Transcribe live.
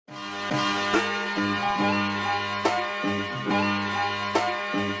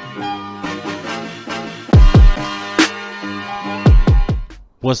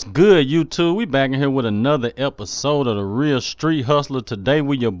What's good, YouTube? We back in here with another episode of The Real Street Hustler. Today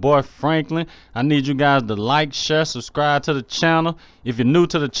with your boy Franklin. I need you guys to like, share, subscribe to the channel. If you're new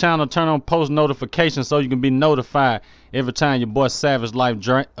to the channel, turn on post notifications so you can be notified every time your boy Savage Life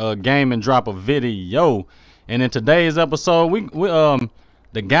Gaming drop a video. And in today's episode,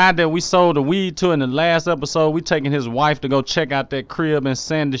 the guy that we sold the weed to in the last episode, we taking his wife to go check out that crib in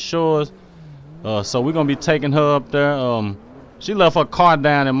Sandy Shores. So we're gonna be taking her up there. She left her car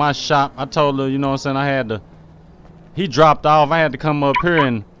down in my shop. I told her, you know what I'm saying, he dropped off. I had to come up here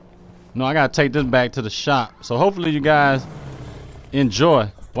and, I gotta take this back to the shop. So hopefully you guys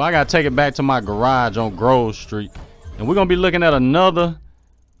enjoy. Well, I gotta take it back to my garage on Grove Street. And we're gonna be looking at another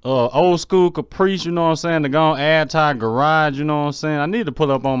old school Caprice, you know what I'm saying, to go add to our garage, you know what I'm saying. I need to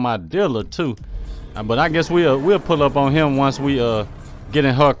pull up on my dealer too. But I guess we'll pull up on him once we get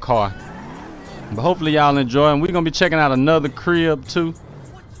in her car. But hopefully y'all enjoy, and we're gonna be checking out another crib too.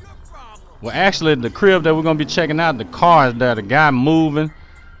 Well, actually the crib that we're gonna be checking out, the car is there, the guy moving,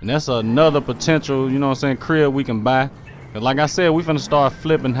 and that's another potential, you know what I'm saying, crib we can buy. Cause like I said, we finna start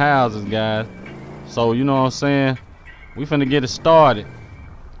flipping houses, guys. So you know what I'm saying, we finna get it started.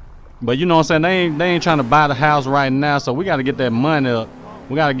 But you know what I'm saying, they ain't trying to buy the house right now, so we gotta get that money up.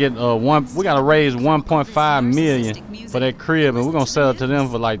 We gotta get we gotta raise 1.5 million for that crib, and we're gonna sell it to them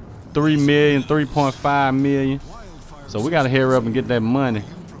for like 3 million, 3.5 million. So we gotta hurry up and get that money.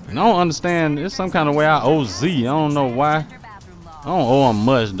 And I don't understand, it's some kind of way I owe Z. I don't know why. I don't owe him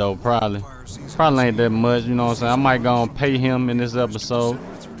much though, probably ain't that much, you know what I'm saying. I might go and pay him in this episode,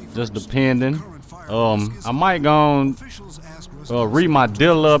 just depending. I might go and read my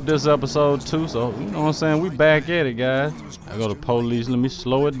deal up this episode too. So you know what I'm saying, we back at it, guys. I go to police, let me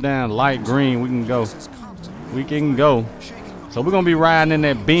slow it down. Light green, we can go. So we're gonna be riding in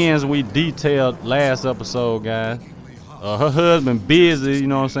that Benz we detailed last episode, guys. Her husband busy, you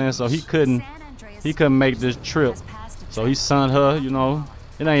know what I'm saying, so he couldn't make this trip. So he sent her, you know.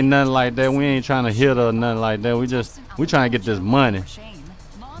 It ain't nothing like that. We ain't trying to hit her or nothing like that. We trying to get this money.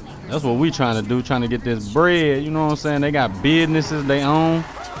 That's what we trying to do, trying to get this bread, you know what I'm saying. They got businesses they own,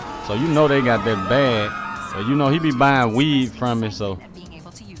 so you know they got that bag. So you know he be buying weed from it, so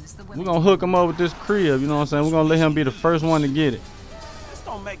we're gonna hook him up with this crib, you know what I'm saying. We're gonna let him be the first one to get it.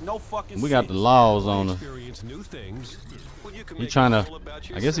 We got the laws on us.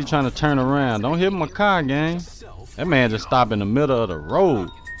 I guess he trying to turn around. Don't hit my car, gang. That man just stopped in the middle of the road.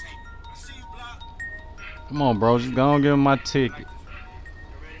 Come on, bro, just go and give him my ticket.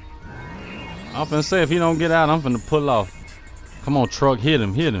 I'm finna say if he don't get out, I'm finna pull off. Come on, truck, hit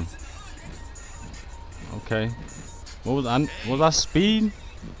him. Okay. Was I speeding?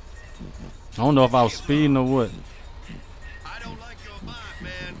 I don't know if I was speeding or what.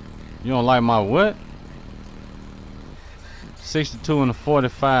 You don't like my what? 62 and a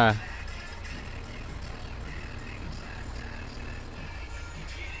 45.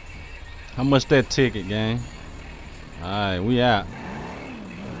 How much that ticket, gang? Alright, we out.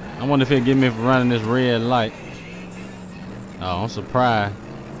 I wonder if he'll get me for running this red light. Oh, I'm surprised.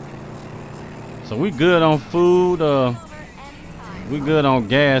 So we good on food. We good on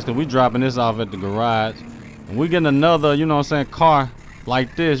gas, because we dropping this off at the garage. And we getting another, you know what I'm saying, car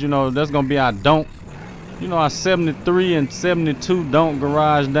like this. You know, that's going to be our don't. You know, our 73 and 72 don't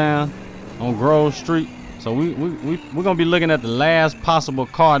garage down on Grove Street. So we're going to be looking at the last possible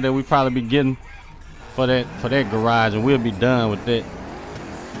car that we probably be getting for that garage. And we'll be done with that.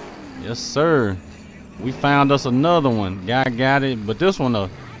 Yes, sir. We found us another one. Guy got it. But this one, it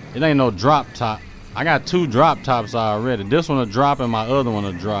ain't no drop top. I got 2 drop tops already. This one will drop and my other one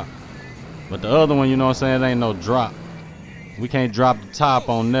will drop. But the other one, you know what I'm saying, it ain't no drop. We can't drop the top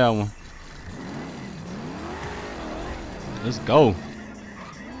on that one. Let's go.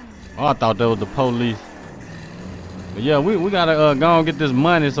 Oh, I thought that was the police. But yeah, we gotta go and get this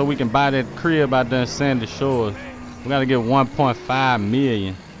money so we can buy that crib out there in Sandy Shores. We gotta get 1.5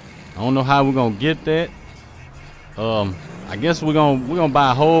 million. I don't know how we're gonna get that. I guess we're gonna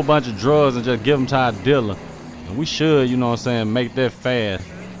buy a whole bunch of drugs and just give them to our dealer. And we should, you know what I'm saying, make that fast.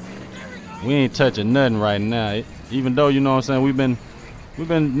 We ain't touching nothing right now. Even though, you know what I'm saying, we've been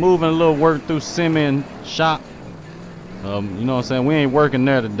moving a little work through Simmons shop. You know what I'm saying, we ain't working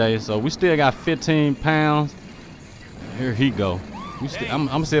there today, so we still got 15 pounds. Here he go. I'm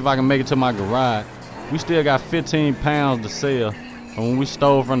gonna see if I can make it to my garage. We still got 15 pounds to sell from when we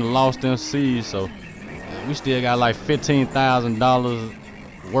stole from the Lost MCs, so we still got like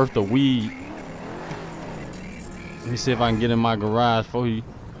 $15,000 worth of weed. Let me see if I can get in my garage before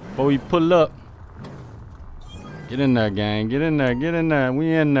he pull up. Get in there, gang. Get in there.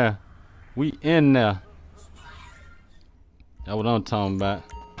 We in there. That's what I'm talking about.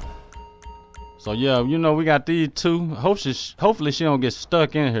 So yeah, you know we got these two. Hopefully she don't get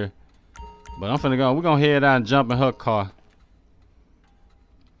stuck in here. But I'm finna go. We're gonna head out and jump in her car.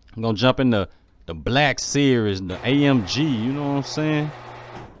 I'm gonna jump in the Black Series, the AMG. You know what I'm saying?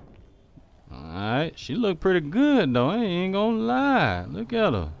 Alright, she look pretty good though. I ain't gonna lie. Look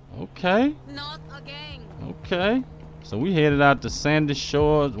at her. Okay. Not again. Okay. So we headed out to Sandy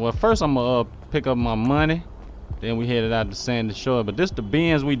Shores. Well, first I'm gonna pick up my money. Then we headed out to Sandy Shores. But this the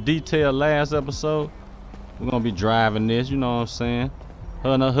Benz we detailed last episode. We're gonna be driving this, you know what I'm saying?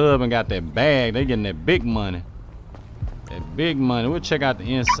 Her and her husband got that bag. They getting that big money. That big money. We'll check out the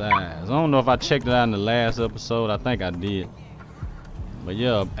insides. I don't know if I checked it out in the last episode. I think I did. But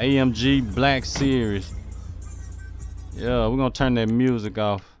yeah, AMG Black Series. Yeah, we're gonna turn that music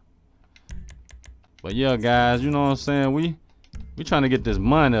off. But yeah, guys, you know what I'm saying? We trying to get this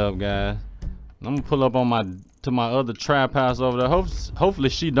money up, guys. I'm gonna pull up on my other trap house over there. Hopefully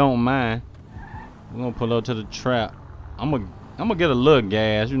she don't mind. We're gonna pull up to the trap. I'm gonna get a little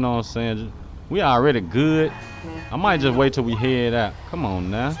gas, you know what I'm saying? We already good. I might just wait till we head out. Come on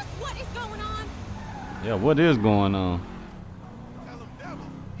now. What is going on? Yeah, what is going on?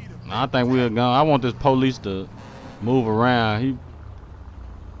 I think we're gone. I want this police to move around.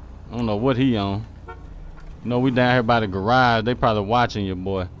 I don't know what he on. You know, we down here by the garage. They probably watching you,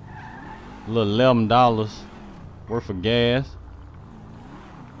 boy. A little $11 worth of gas.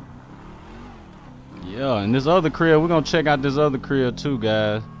 Yeah, and this other crib, we're gonna check out this other crib too,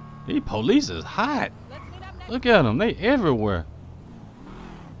 guys. These police is hot. Look at them, they everywhere.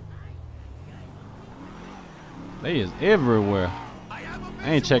 They is everywhere.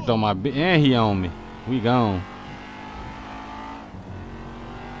 I ain't checked on my and he on me. We gone.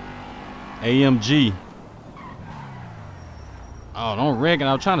 AMG. Oh, don't wreck it.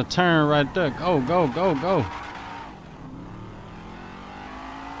 I was trying to turn right there. Go, go, go, go.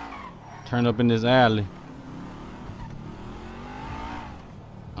 Turn up in this alley.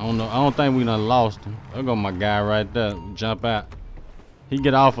 I don't know. I don't think we done lost him. There go my guy right there. Jump out. He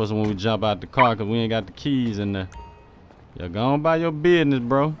get off us when we jump out the car because we ain't got the keys in there. Yeah, go on by your business,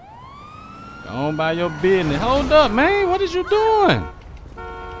 bro. Go on by your business. Hold up, man. What is you doing?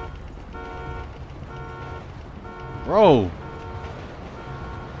 Bro.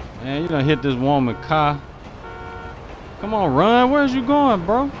 Man, you done hit this woman's car. Come on, run. Where's you going,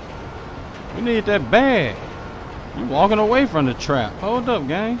 bro? We need that bag. You walking away from the trap. Hold up,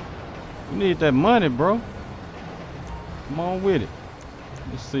 gang. We need that money, bro. Come on with it.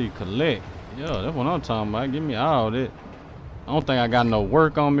 Let's see, collect. Yeah, that's what I'm talking about. Give me all that. I don't think I got no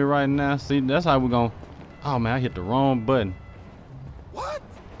work on me right now. See, that's how we gonna. Oh man, I hit the wrong button. What?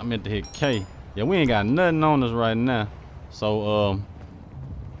 I meant to hit K. Yeah, we ain't got nothing on us right now. So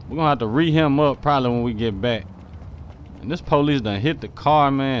we're gonna have to re him up probably when we get back. And this police done hit the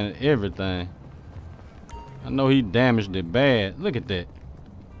car, man, and everything. I know he damaged it bad. Look at that.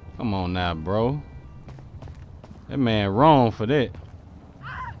 Come on now, bro. That man wrong for that.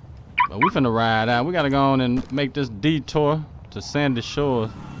 But we finna ride out. We gotta go on and make this detour to Sandy Shores.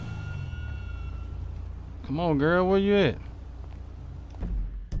 Come on, girl, where you at?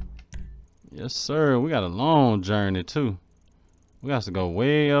 Yes, sir. We got a long journey too. We got to go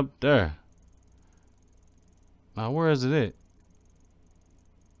way up there. Now, where is it at?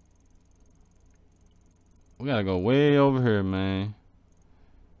 We gotta go way over here, man.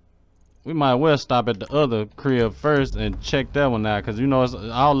 We might well stop at the other crib first and check that one out, cause you know it's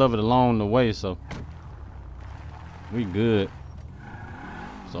all of it along the way, so we good.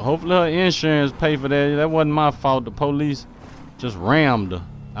 So hopefully her insurance pay for that. That wasn't my fault. The police just rammed her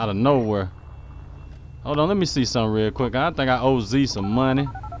out of nowhere. Hold on, let me see something real quick. I think I owe Z some money.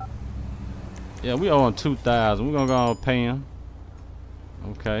 Yeah, we owe him $2,000. We're gonna go and pay him.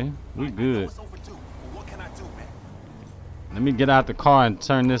 Okay, we good. Let me get out the car and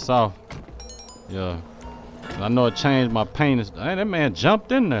turn this off. Yeah, I know it changed my paint. Hey, that man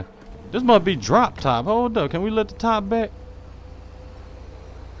jumped in there. This must be drop top. Hold up, can we let the top back?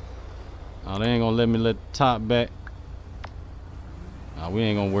 Oh, they ain't gonna let me let the top back. Oh, we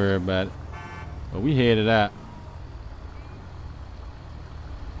ain't gonna worry about it. But we headed out.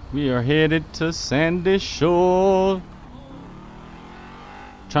 We are headed to Sandy Shore.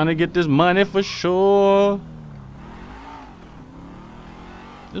 Trying to get this money for sure.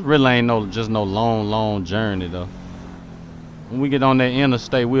 This really ain't just no long journey though. When we get on that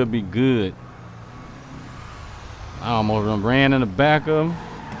interstate, we'll be good. I almost ran in the back of him.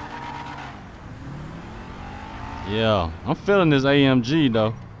 Yeah, I'm feeling this AMG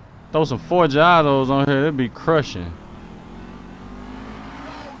though. Throw some Forgiatos on here, it'd be crushing.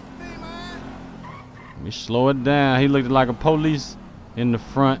 Let me slow it down. He looked like a police in the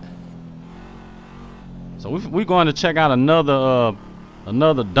front. So we going to check out another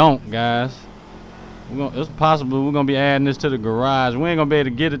donk, guys. It's possible we're gonna be adding this to the garage. We ain't gonna be able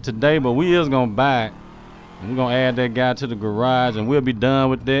to get it today, but we is gonna buy it. And we're gonna add that guy to the garage, and we'll be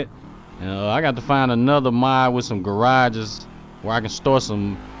done with that. And I got to find another mod with some garages where I can store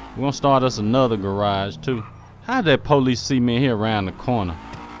some. We're gonna start us another garage too. How'd that police see me here around the corner?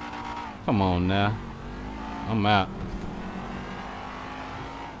 Come on now. I'm out.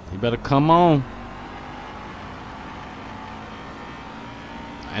 You better come on.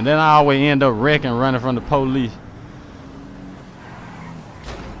 And then I always end up wrecking, running from the police.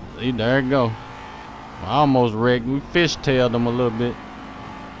 See, there it go. I almost wrecked. We fishtailed him a little bit.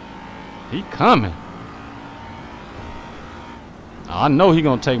 He coming. I know he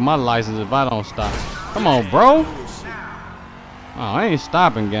gonna take my license if I don't stop. Come on, bro. Oh, I ain't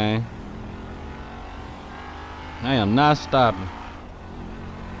stopping, gang. I am not stopping.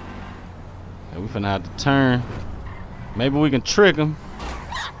 We finna have to turn. Maybe we can trick him.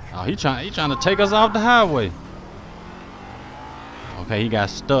 Oh, he trying to take us off the highway. Okay, he got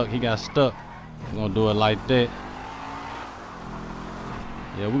stuck. We're gonna do it like that.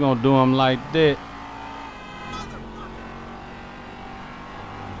 Yeah, we're gonna do him like that.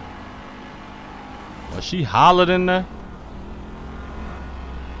 Well, she hollered in there.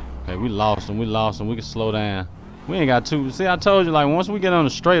 Okay, we lost him. We can slow down. We ain't got to. See, I told you, like, once we get on the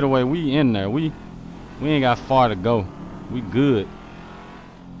straightaway, we in there. We ain't got far to go. We good.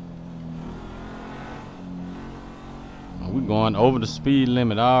 We going over the speed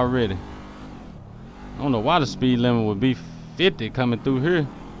limit already. I don't know why the speed limit would be 50 coming through here.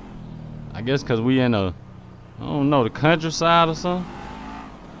 I guess because we in a, I don't know, the countryside or something.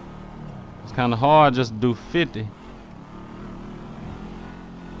 It's kind of hard just to do 50.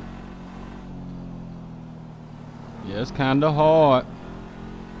 Yeah, it's kind of hard.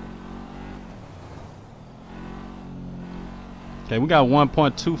 Okay, we got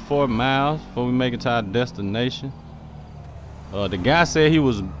 1.24 miles before we make it to our destination. The guy said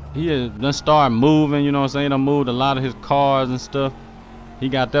he had done started moving, you know what I'm saying? He done moved a lot of his cars and stuff. He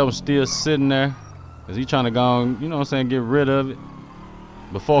got that one still sitting there because he trying to go on, you know what I'm saying, get rid of it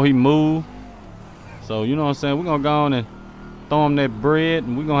before he move. So, you know what I'm saying, we're going to go on and throw him that bread,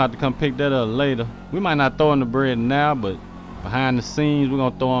 and we're going to have to come pick that up later. We might not throw him the bread now, but behind the scenes, we're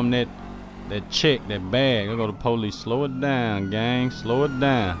going to throw him that check, that bag. There go the police. Slow it down, gang. Slow it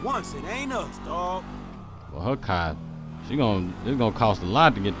down. Once it ain't us, dog. Well, her car, it's gonna cost a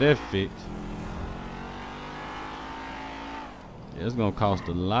lot to get that fixed. Yeah, it's gonna cost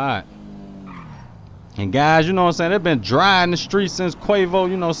a lot. And guys, you know what I'm saying, they've been dry in the streets since Quavo,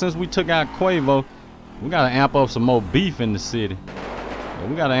 you know, since we took out Quavo. We gotta amp up some more beef in the city. Yeah,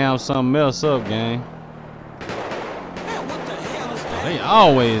 we gotta amp something else up, gang. Man, what the hell is that? They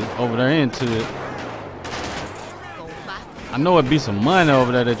always over there into it. I know it'd be some money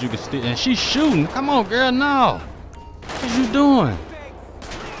over there that you can steal. And she's shooting. Come on, girl, no. What you doing?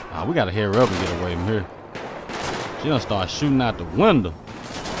 Oh, we gotta hurry up and get away from here. She done start shooting out the window.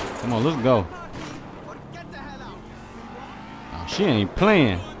 Come on, let's go. Oh, she ain't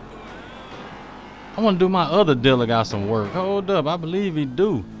playing. I wanna do my other dealer got some work. Hold up, I believe he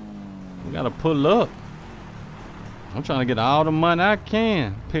do. We gotta pull up. I'm trying to get all the money I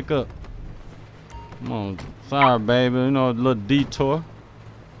can pick up. Come on, sorry baby, you know, a little detour.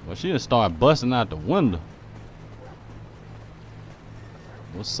 Well, she just started busting out the window.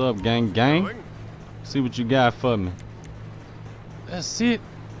 What's up, gang? See what you got for me. That's it.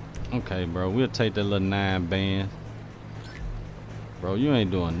 Okay, bro, we'll take that little 9 band. Bro, you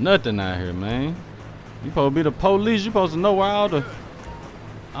ain't doing nothing out here, man. You supposed to be the police. You supposed to know where all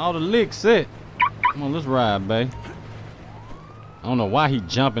the licks at. Come on, let's ride, babe. I don't know why he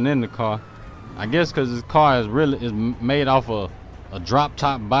jumping in the car. I guess because his car is made off a drop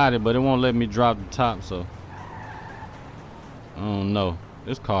top body, but it won't let me drop the top, so I don't know.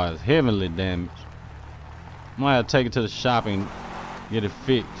 This car is heavily damaged. Might have to take it to the shop and get it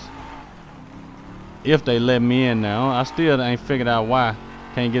fixed. If they let me in now. I still ain't figured out why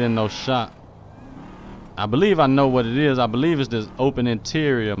can't get in no shop. I believe I know what it is. I believe it's this open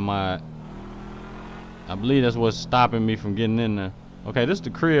interior mod. I believe that's what's stopping me from getting in there. Okay, this is the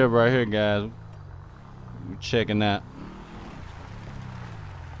crib right here, guys. We're checking out.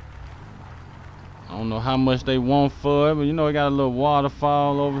 I don't know how much they want for it, but you know, we got a little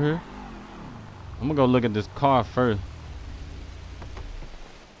waterfall over here. I'm gonna go look at this car first.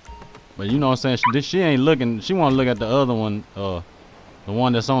 But you know what I'm saying, she ain't looking, she wanna look at the other one, the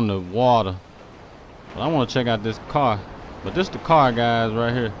one that's on the water. But I wanna check out this car. But this the car, guys,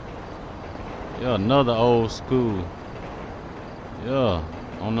 right here. Yeah, another old school. Yeah,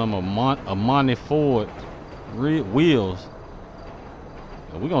 on them Amani Ford wheels.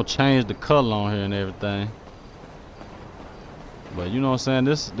 Yeah, we gonna change the color on here and everything. But you know what I'm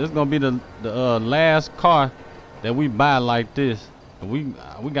saying? This gonna be the last car that we buy like this. And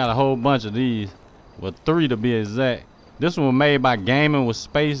we got a whole bunch of these. Well, 3 to be exact. This one was made by Gaming with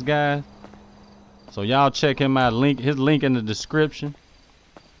Space, guys. So y'all check him out. His link in the description.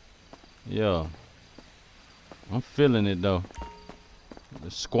 Yeah. I'm feeling it though.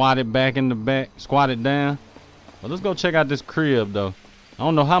 Squat it back in the back. Squat it down. But let's go check out this crib though. I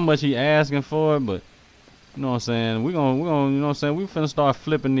don't know how much he asking for it, but you know what I'm saying? We gonna, you know what I'm saying? We finna start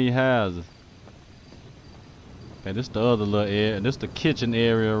flipping these houses. Okay, this the other little area. This the kitchen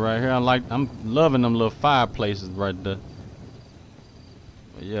area right here. I'm loving them little fireplaces right there.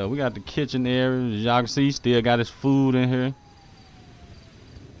 But yeah, we got the kitchen area. As y'all can see, he still got his food in here.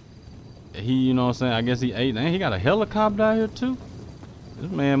 He, you know what I'm saying? I guess he ate. And he got a helicopter out here too.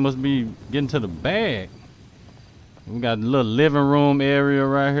 This man must be getting to the bag. We got a little living room area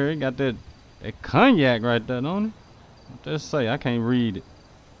right here. He got that cognac right there, don't it? What does it say? I can't read it.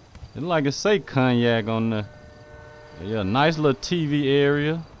 It's like it say cognac on there. Yeah, nice little TV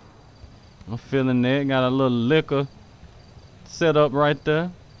area. I'm feeling that. Got a little liquor set up right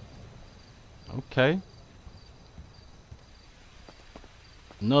there. Okay.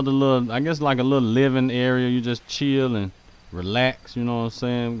 Another little, I guess like a little living area. You just chill and relax, you know what I'm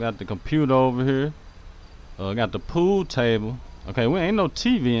saying? We got the computer over here. Got the pool table. Okay, we ain't no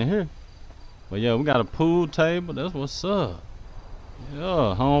TV in here. But yeah, we got a pool table. That's what's up.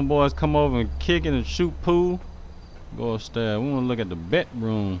 Yeah, homeboys come over and kick it and shoot pool. Go upstairs. We want to look at the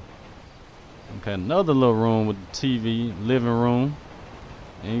bedroom. Okay, another little room with the TV, living room.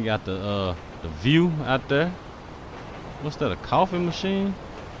 And you got the view out there. What's that, a coffee machine?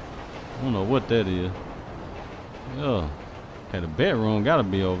 I don't know what that is. Yeah. Okay, the bedroom gotta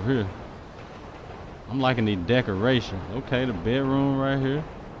be over here. I'm liking the decorations. Okay, the bedroom right here.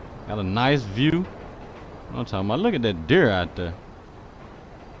 Got a nice view. I'm talking about, look at that deer out there.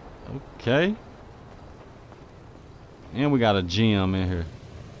 Okay. And we got a gym in here.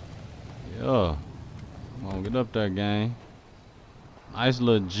 Yeah. Come on, get up there, gang. Nice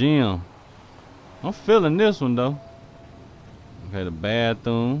little gym. I'm feeling this one though. Okay, the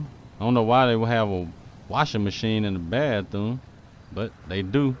bathroom. I don't know why they would have a washing machine in the bathroom, but they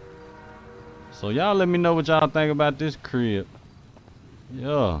do. So y'all let me know what y'all think about this crib.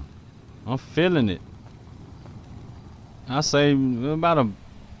 Yeah, I'm feeling it. I say about $1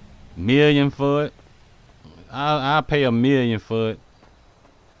 million for it. I'll pay $1 million for it.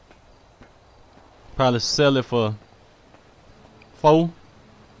 Probably sell it for 4.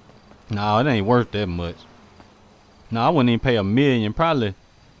 No, it ain't worth that much. No, I wouldn't even pay $1 million. Probably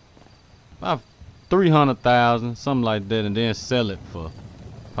about 300,000, something like that, and then sell it for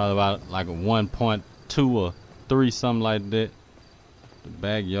probably about like a 1.2 or 3, something like that. The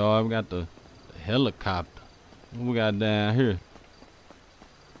backyard, we got the helicopter. What we got down here?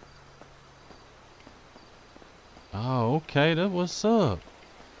 Oh, okay, that's what's up.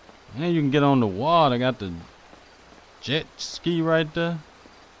 And you can get on the water. Got the jet ski right there.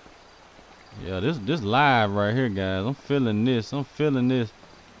 Yeah, this live right here, guys. I'm feeling this. I'm feeling this.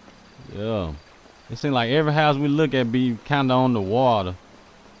 Yeah. It seems like every house we look at be kind of on the water.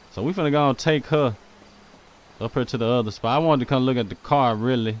 So we finna go and take her up here to the other spot. I wanted to come look at the car,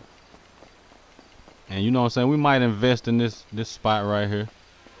 really. And you know what I'm saying? We might invest in this spot right here.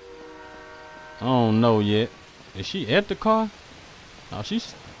 I don't know yet. Is she at the car? Oh,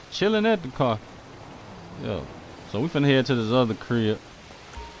 she's chilling at the car. Yeah. So we finna head to this other crib.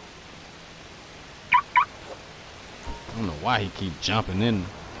 I don't know why he keep jumping in.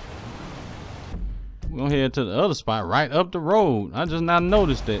 We're gonna head to the other spot right up the road. I just not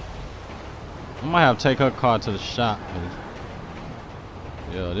noticed it. I might have to take her car to the shop.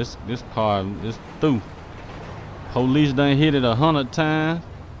 Yeah, this car is through. Police done hit it 100 times.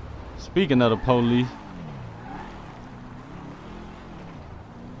 Speaking of the police.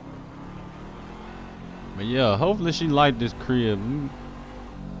 But yeah, hopefully she like this crib.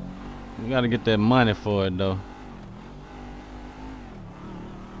 We gotta get that money for it though.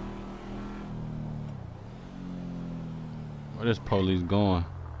 Where this police going?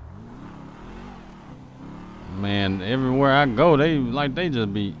 Man, everywhere I go, they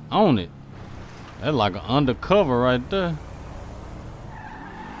just be on it. That's like an undercover right there.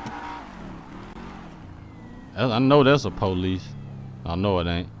 I know that's a police. I know it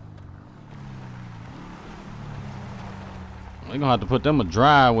ain't. They gonna have to put them a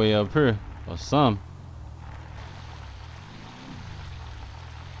driveway up here or something.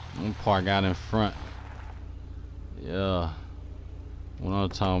 I'm park out in front. Yeah. What I'm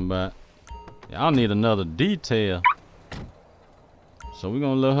talking about. Yeah, I need another detail. So we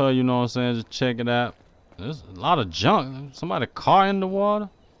gonna let her, you know what I'm saying, just check it out. There's a lot of junk. Somebody car in the water.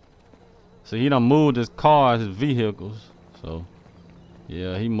 So he done moved his car, his vehicles. So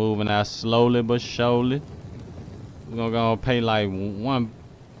yeah, he moving out slowly but surely. We're gonna pay like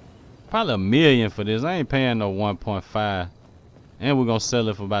probably $1 million for this. I ain't paying no 1.5. And we're gonna sell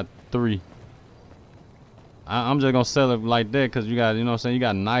it for about 3. I'm just gonna sell it like that because you got, you know what I'm saying, you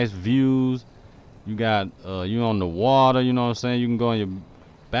got nice views. You got you on the water, you know what I'm saying. You can go in your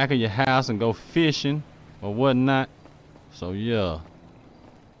back of your house and go fishing or whatnot. So yeah,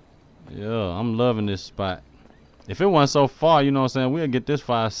 I'm loving this spot. If it wasn't so far, you know what I'm saying, we'll get this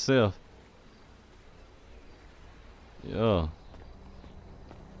for ourselves. Yeah.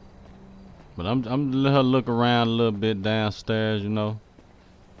 But I'm let her look around a little bit downstairs, you know.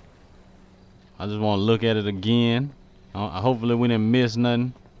 I just want to look at it again. Hopefully we didn't miss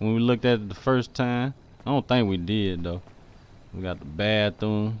nothing when we looked at it the first time. I don't think we did though. We got the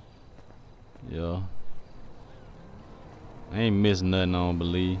bathroom. Yeah. I ain't missing nothing, I don't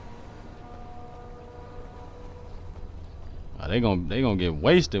believe. They gonna get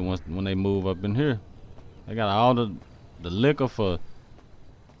wasted when they move up in here. They got all the liquor for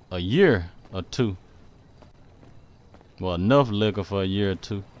a year or 2. Well, enough liquor for a year or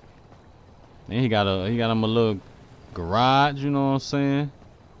 2. And he got him a little garage, you know what I'm saying?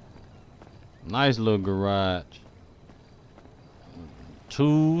 Nice little garage.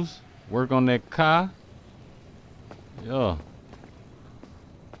 Tools, work on that car. Yeah.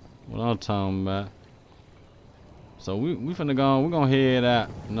 What I'm talking about. So we finna go on, we're gonna head out.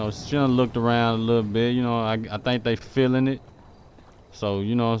 You know, she done looked around a little bit, you know, I think they feeling it. So,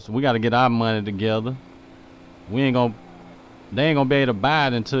 you know, so we gotta get our money together. They ain't gonna be able to buy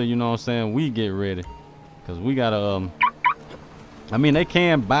it until, you know what I'm saying, we get ready. Cause we gotta I mean, they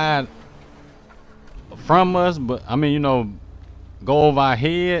can buy it from us, but I mean, you know, go over our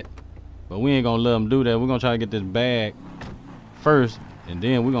head, but we ain't gonna let them do that. We're gonna try to get this bag first, and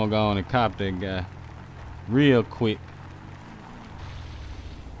then we're gonna go on and cop that guy real quick.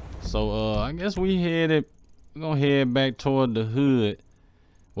 So I guess we're gonna head back toward the hood.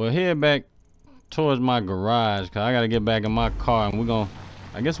 Well, head back towards my garage, cause I gotta get back in my car, and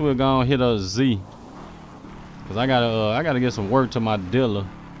I guess we're gonna hit a Z, cause I gotta get some work to my dealer.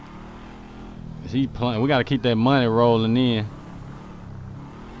 We gotta keep that money rolling in.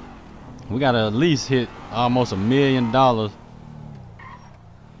 We gotta at least hit almost $1 million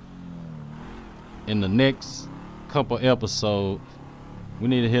in the next couple episodes. We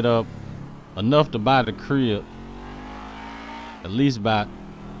need to hit up enough to buy the crib. At least about,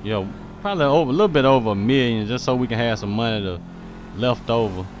 you know, probably a little bit over $1 million, just so we can have some money left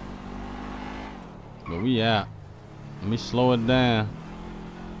over. But we out. Let me slow it down.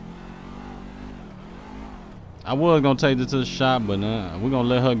 I was gonna take this to the shop, but we're gonna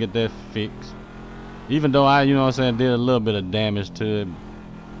let her get that fixed. Even though I, you know what I'm saying, did a little bit of damage to it,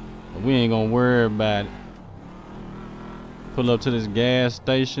 but we ain't gonna worry about it. Pull up to this gas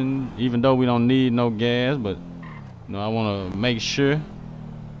station, even though we don't need no gas, but you know, I wanna make sure.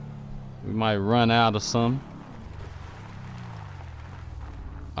 We might run out of something.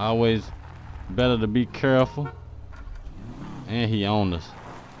 Always better to be careful. And he on us.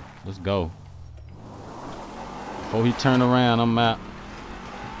 Let's go. Before he turn around, I'm out.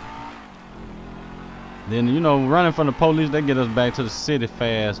 Then, you know, running from the police, they get us back to the city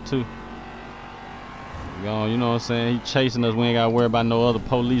fast too. You know what I'm saying? He chasing us. We ain't gotta worry about no other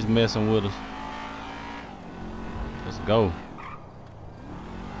police messing with us. Let's go.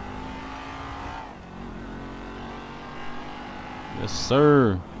 Yes,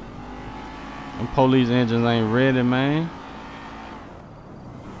 sir. Them police engines ain't ready, man.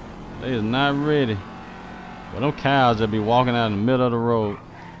 They is not ready. But them cows that be walking out in the middle of the road.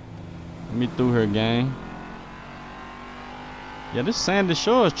 Let me through here, gang. Yeah, this Sandy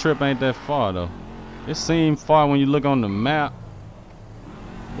Shores trip ain't that far though. It seems far when you look on the map,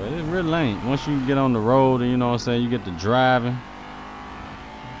 but it really ain't. Once you get on the road and, you know what I'm saying, you get to driving,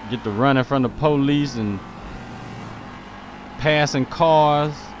 get to running from the police and passing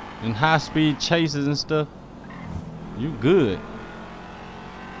cars and high-speed chases and stuff, you good.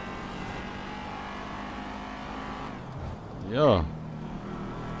 Yeah.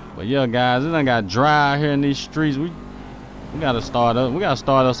 But yeah, guys, it done got dry out here in these streets. We gotta start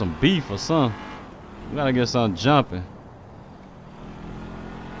up some beef or something. We gotta get something jumping.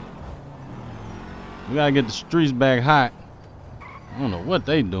 We gotta get the streets back hot. I don't know what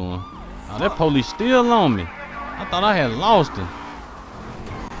they doing. Oh, that police still on me. I thought I had lost him.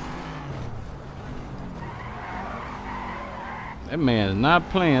 That man is not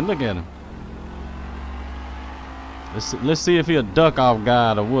playing. Look at him. Let's see if he a duck off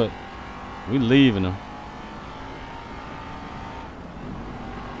guard or what. We leaving him.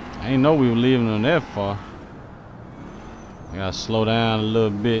 I ain't know we were leaving him that far. I gotta slow down a little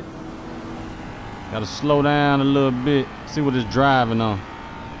bit. Gotta slow down a little bit. See what it's driving on.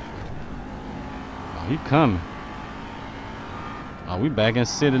 Oh, he coming. Oh, we back in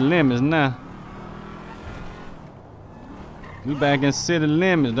city limits now. We back in city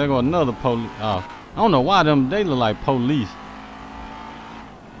limits. There go another police. Oh, I don't know why they look like police.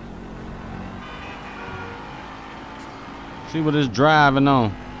 See what it's driving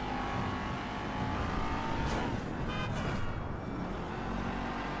on.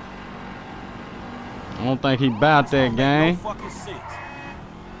 I don't think he bout that, gang.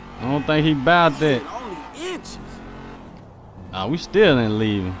 I don't think he bout that. Ah, we still ain't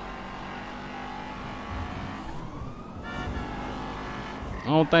leaving. I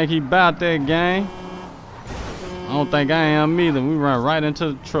don't think he bout that, gang. I don't think I am either. We run right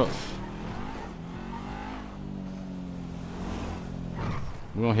into the truck.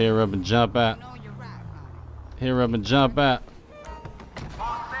 We're gonna hurry up and jump out. Hurry up and jump out.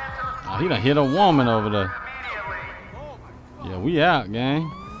 Oh, he done hit a woman over there. Yeah, we out, gang.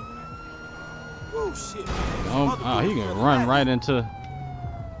 Oh, he can run right into.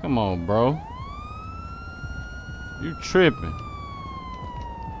 Come on, bro. You tripping.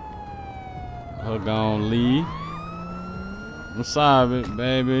 Her gonna leave. I'm sorry,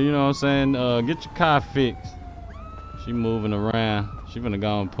 baby. You know what I'm saying? Get your car fixed. She moving around. She finna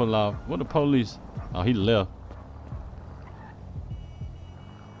go and pull off. What the police? Oh, he left.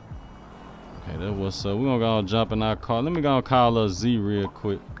 Okay, that was so. We're gonna go and jump in our car. Let me go and call her Z real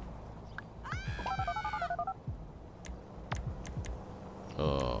quick.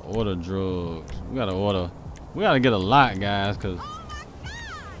 Order drugs. We gotta order. We gotta get a lot, guys, cause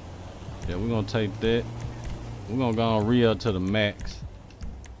yeah, we're gonna take that. We're gonna go and re-up to the max.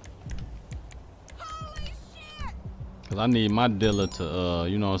 Cause I need my dealer to,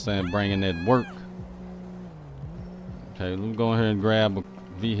 you know what I'm saying, bring in that work. Okay, let me go ahead and grab a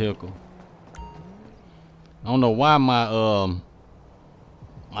vehicle. I don't know why my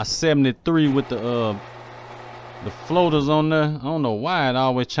 73 with the floaters on there. I don't know why it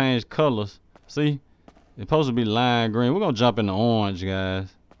always changed colors. See, it's supposed to be lime green. We're gonna jump in the orange,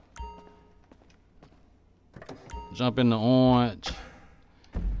 guys. Jump in the orange.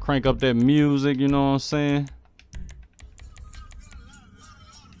 Crank up that music. You know what I'm saying?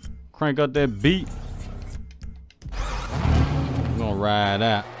 Crank up that beat. We're gonna ride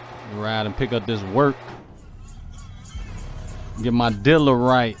out. Ride and pick up this work. Get my dealer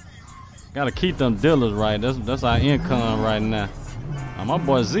right. Gotta keep them dealers right. That's our income right now. My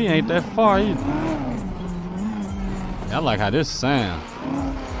boy Z ain't that far either. I like how this sound.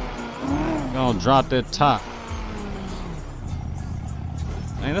 Gonna drop that top.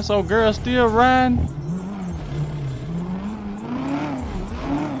 Ain't this old girl still riding?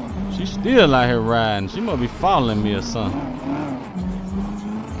 She still out here riding. She must be following me or something.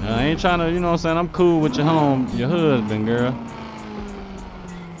 I ain't trying to, you know what I'm saying? I'm cool with your husband, girl.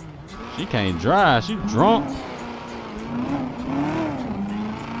 She can't drive. She drunk.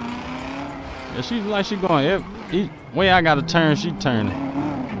 Yeah, she like she going every way I gotta turn. She turning.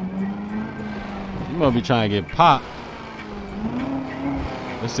 She must be trying to get popped.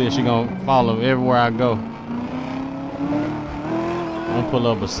 Let's see if she gonna follow everywhere I go. I'm gonna pull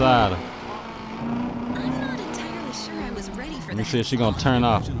up beside her. I'm not entirely sure I was ready for Let me see if she gonna turn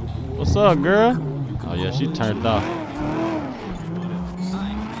off. What's up, girl? Oh yeah, she turned off.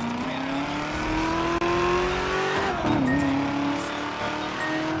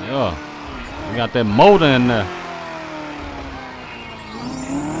 Yeah, we got that motor in there.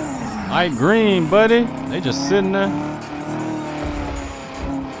 Light green, buddy. They just sitting there.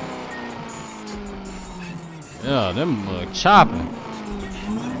 Yeah, them chopping.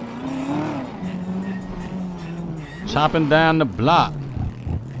 Chopping down the block.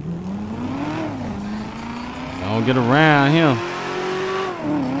 Don't get around him.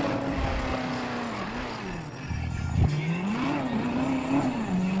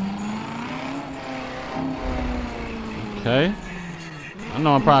 Okay. I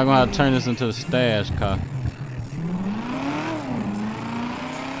know I'm probably gonna have to turn this into a stash car.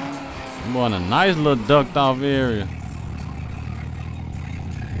 I'm going a nice little ducked off area.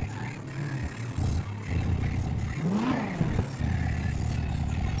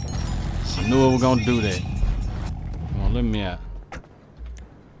 I knew it was gonna do that. Come on, let me out.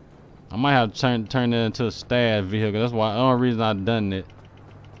 I might have to turn it into a stash vehicle. That's why the only reason I done it.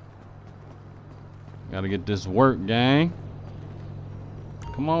 Gotta get this work, gang.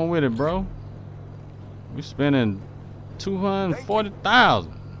 Come on with it, bro. We spending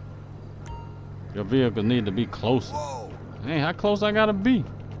 240,000. Your vehicle need to be closer. Hey, how close I gotta be?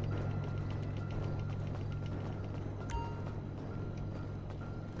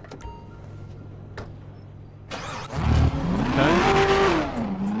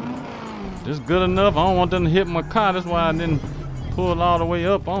 This good enough. I don't want them to hit my car. That's why I didn't pull all the way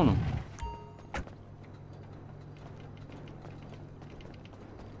up on them.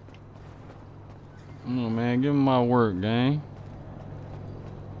 Oh man, give me my work, gang.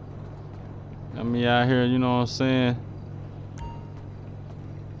 Got me out here, you know what I'm saying?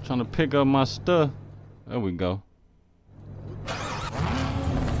 Trying to pick up my stuff. There we go.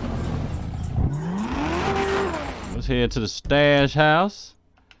 Let's head to the stash house.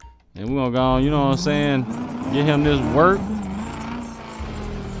 And we're gonna go on, you know what I'm saying, get him this work.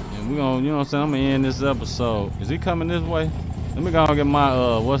 And we're gonna, you know what I'm saying, I'm gonna end this episode. Is he coming this way? Let me go and get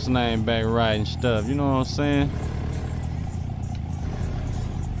my, what's the name back right and stuff, you know what I'm saying?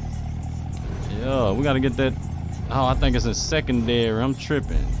 Yeah, we gotta get that. Oh, I think it's in secondary, I'm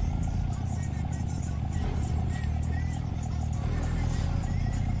tripping.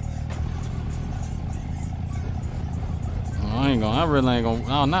 I really ain't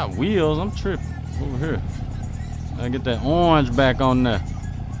gonna, oh, not wheels, I'm tripping. Over here. Gotta get that orange back on there.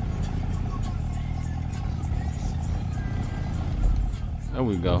 There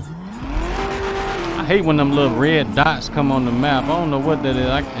we go. I hate when them little red dots come on the map. I don't know what that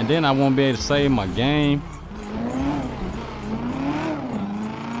is. And then I won't be able to save my game.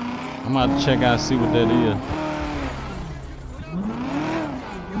 I'm about to check out and see what that is.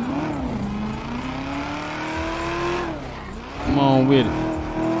 Come on with it.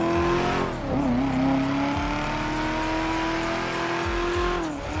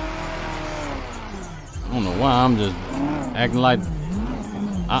 I don't know why I'm just acting like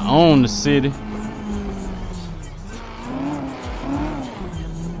I own the city.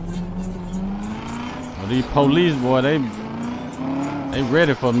 Well, these police, boy, they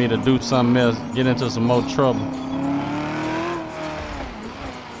ready for me to do something else, get into some more trouble.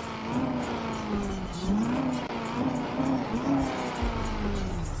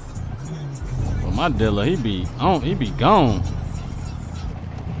 My dealer, he be gone.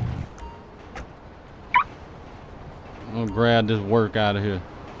 I'm gonna grab this work out of here.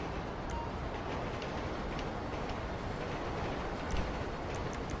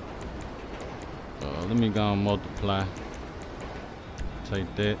 Let me go and multiply.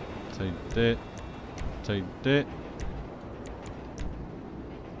 Take that, take that, take that.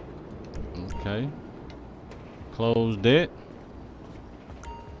 Okay. Close that.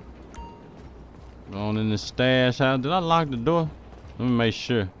 On in the stash house. Did I lock the door? Let me make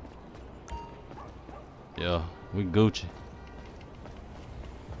sure. Yeah, we Gucci.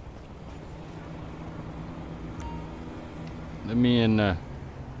 Let me in there.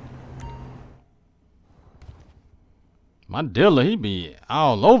 My dealer, he be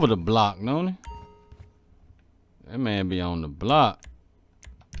all over the block, don't he? That man be on the block.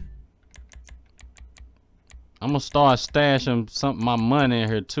 I'm gonna start stashing some my money in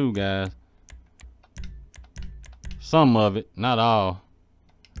here too, guys. Some of it, not all.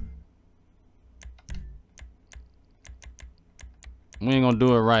 We ain't gonna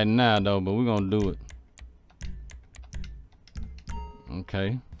do it right now though, but we're gonna do it.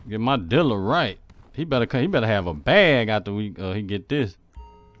 Okay, get my dealer right. He better have a bag after he get this.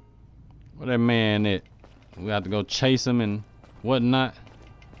 Where that man at? We have to go chase him and whatnot.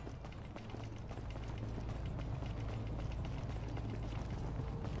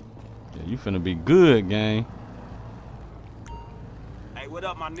 Yeah, you finna be good, gang. Hey, what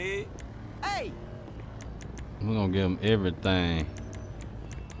up, my nigga? Hey! We're gonna give him everything.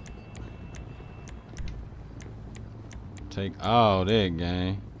 Take all that,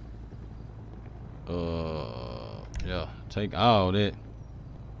 gang. Yeah, take all that.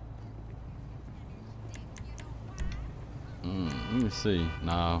 Let me see.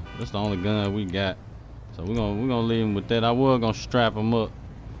 Nah, that's the only gun we got. So we're gonna leave him with that. I was gonna strap him up.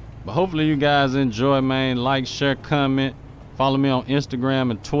 But hopefully you guys enjoy, man. Like, share, comment. Follow me on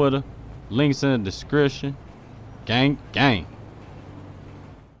Instagram and Twitter. Links in the description. Gang, gang.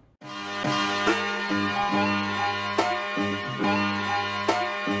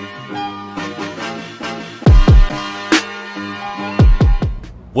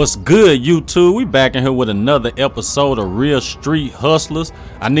 What's good, YouTube? We back in here with another episode of Real Street Hustlers.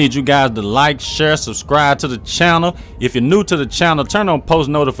 I need you guys to like, share, subscribe to the channel. If you're new to the channel, turn on post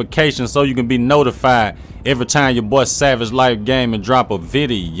notifications so you can be notified every time your boy Savage Life Gaming drop a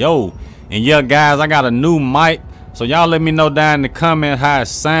video. And yeah, guys, I got a new mic. So y'all let me know down in the comments how it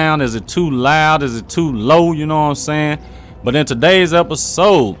sound. Is it too loud? Is it too low? You know what I'm saying? But in today's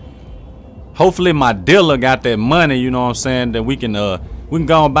episode, hopefully my dealer got that money, you know what I'm saying, that we can go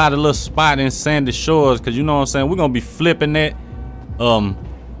and buy the little spot in Sandy Shores, cause you know what I'm saying, we're gonna be flipping that.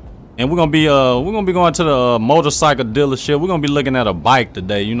 And we're gonna be going to the motorcycle dealership. We're gonna be looking at a bike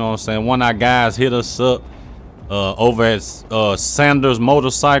today, you know what I'm saying. One of our guys hit us up over at Sanders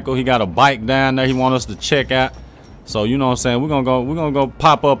Motorcycle. He got a bike down there he want us to check out. So you know what I'm saying, we're gonna go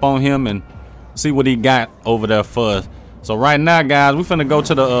pop up on him and see what he got over there for us. So right now, guys, we finna go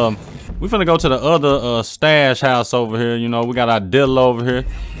to the other stash house over here. You know, we got our dealer over here.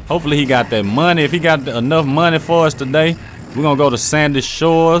 Hopefully he got that money. If he got enough money for us today, we're gonna go to Sandy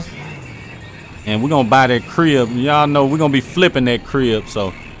Shores and we're gonna buy that crib. Y'all know we're gonna be flipping that crib.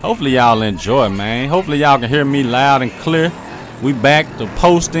 So hopefully y'all enjoy, man. Hopefully y'all can hear me loud and clear. We back to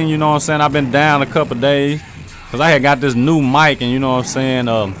posting, you know what I'm saying. I've been down a couple days because I had got this new mic and you know what I'm saying,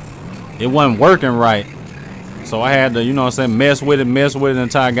 it wasn't working right. So I had to, you know what I'm saying, mess with it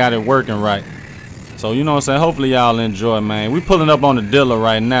until I got it working right. So you know what I'm saying, hopefully y'all enjoy, man. We pulling up on the dealer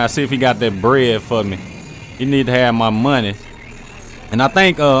right now, see if he got that bread for me. He need to have my money. And I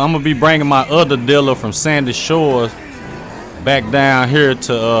think I'm gonna be bringing my other dealer from Sandy Shores back down here to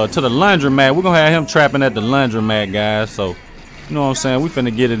the laundromat. We're gonna have him trapping at the laundromat, guys. So you know what I'm saying, we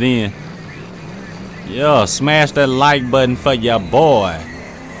finna get it in. Yeah, smash that like button for your boy.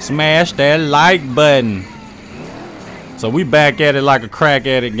 Smash that like button. So we back at it like a crack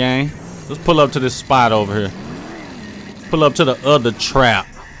addict, gang. Let's pull up to this spot over here. Pull up to the other trap.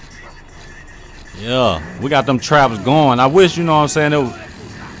 Yeah, we got them traps going. I wish, you know what I'm saying,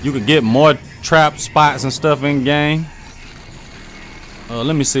 you could get more trap spots and stuff in game.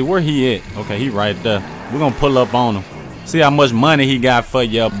 Let me see, where he at? Okay, he right there. We're gonna pull up on him. See how much money he got for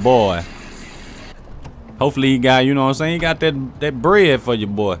your boy. Hopefully he got, you know what I'm saying, he got that bread for your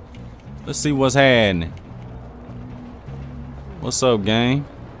boy. Let's see what's happening. What's up, gang?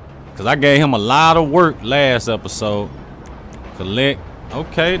 Cause I gave him a lot of work last episode. Collect.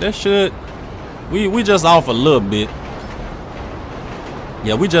 Okay, that should. We just off a little bit.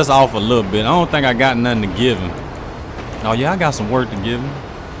 Yeah, we just off a little bit. I don't think I got nothing to give him. Oh yeah, I got some work to give him.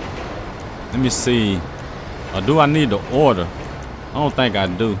 Let me see. Or do I need to order? I don't think I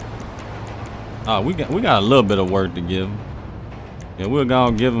do. Oh, we got a little bit of work to give him. Yeah, we're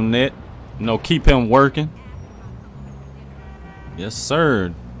gonna give him that. You know, keep him working. Yes,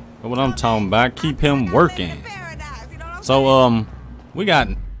 sir. That's what I'm talking about. Keep him working. So we got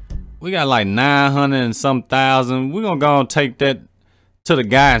like 900 and some thousand. We're gonna go and take that to the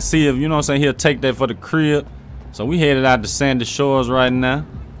guy and see if, you know what I'm saying, he'll take that for the crib. So we headed out to Sandy Shores right now.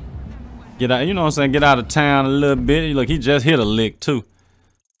 Get out, you know what I'm saying, get out of town a little bit. Look, he just hit a lick too.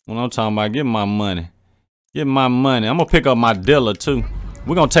 What I'm talking about, give him my money. Give him my money. I'm gonna pick up my dealer too.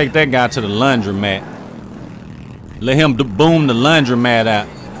 We're gonna take that guy to the laundromat. Let him boom the laundromat out.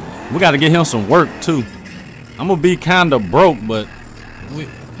 We gotta get him some work too. I'm gonna be kinda broke, but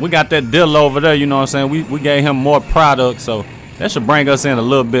we got that dealer over there, you know what I'm saying? We gave him more products, so that should bring us in a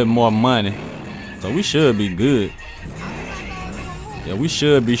little bit more money. So we should be good. Yeah, we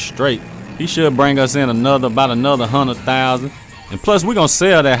should be straight. He should bring us in about another 100,000. And plus we gonna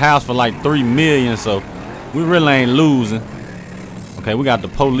sell that house for like 3 million, so we really ain't losing. Okay, we got the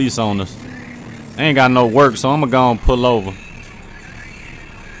police on us. I ain't got no work, so I'm gonna go and pull over.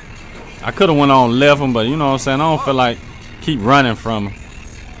 I could have went on left him, but you know what I'm saying, I don't feel like keep running from him.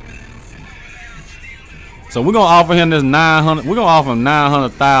 So we're gonna offer him this 900. We're gonna offer him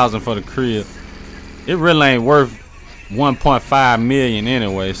 900,000 for the crib. It really ain't worth 1.5 million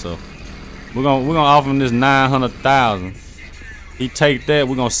anyway, so we're gonna offer him this 900,000. He take that,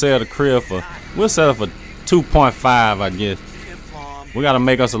 we're gonna sell the crib for. We'll sell it for 2.5, I guess. We gotta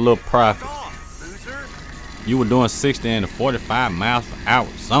make us a little profit. You were doing 60 in the 45 miles per hour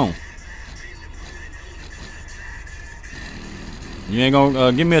zone. You ain't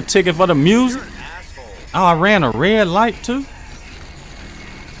gonna give me a ticket for the music? Oh, I ran a red light too.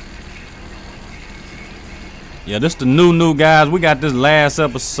 Yeah, this the new guys. We got this last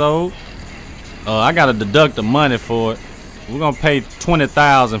episode. I gotta deduct the money for it. We're gonna pay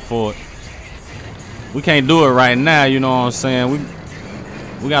 20,000 for it. We can't do it right now, you know what I'm saying?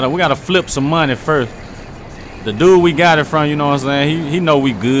 We gotta flip some money first. The dude we got it from, you know what I'm saying? He know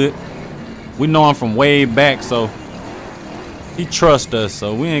we good. We know him from way back, so he trusts us,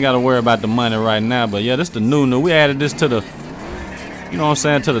 so we ain't gotta worry about the money right now. But yeah, this the new. We added this to the, you know what I'm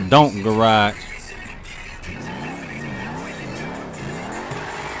saying, to the Don't garage.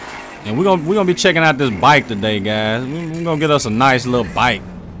 And we're gonna be checking out this bike today, guys. We're gonna get us a nice little bike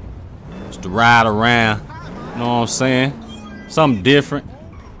just to ride around. You know know what I'm saying? Something different.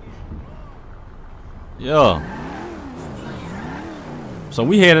 Yeah. So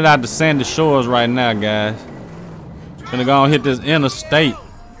we headed out to Sandy Shores right now, guys. Gonna go and hit this interstate.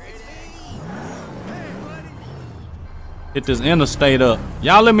 Hit this interstate up.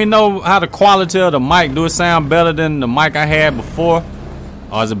 Y'all let me know how the quality of the mic. Do it sound better than the mic I had before?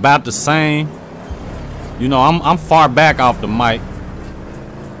 Or is it about the same? You know, I'm far back off the mic.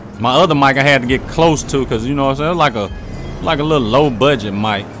 My other mic I had to get close to, cause you know what I'm saying, like a little low budget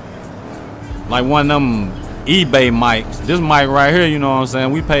mic. Like one of them eBay mics. This mic right here, you know what I'm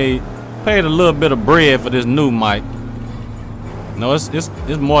saying, we paid a little bit of bread for this new mic. No,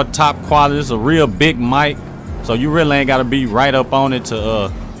 it's more top quality. It's a real big mic. So you really ain't gotta be right up on it to you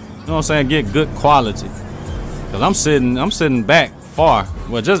know what I'm saying, get good quality. Cause I'm sitting back far.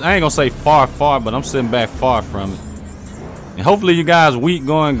 Well, just I ain't gonna say far, but I'm sitting back far from it. And hopefully you guys week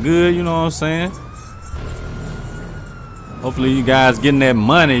going good, you know what I'm saying? Hopefully you guys getting that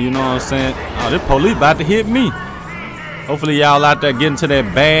money, you know what I'm saying? Oh, this police about to hit me. Hopefully y'all out there getting to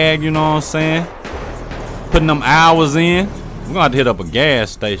that bag, you know what I'm saying? Putting them hours in. We're gonna have to hit up a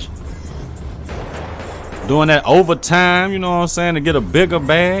gas station. Doing that overtime, you know what I'm saying, to get a bigger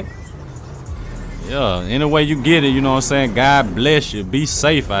bag. Yeah, any way you get it, you know what I'm saying, God bless you. Be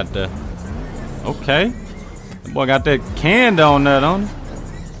safe out there. Okay. That boy got that candy on that, don't he?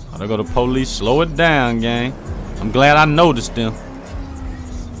 Oh, there go the police. Slow it down, gang. I'm glad I noticed them.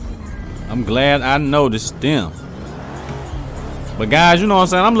 I'm glad I noticed them. But guys, you know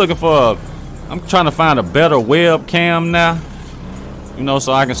what I'm saying, I'm trying to find a better webcam now. You know,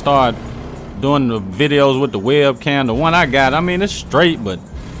 so I can start doing the videos with the webcam. The one I got, I mean, it's straight, but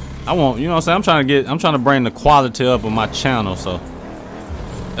I want, you know what I'm saying, I'm trying to bring the quality up of my channel. So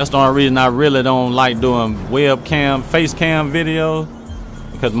that's the only reason I really don't like doing webcam, face cam videos,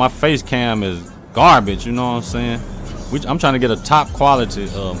 because my face cam is garbage, you know what I'm saying. I'm trying to get a top quality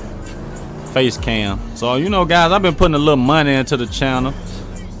face cam. So, you know, guys, I've been putting a little money into the channel,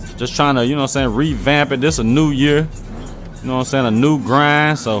 just trying to, you know what I'm saying, revamp it. This a new year, you know what I'm saying, a new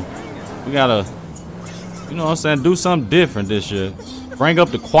grind. So we gotta, you know what I'm saying, do something different this year. Bring up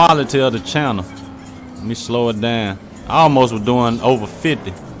the quality of the channel. Let me slow it down. I almost was doing over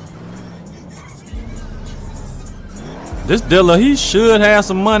 50. This dealer, he should have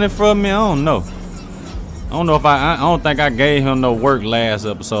some money from me. I don't know. I don't know if I don't think I gave him no work last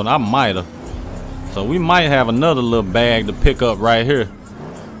episode. I might have. So we might have another little bag to pick up right here.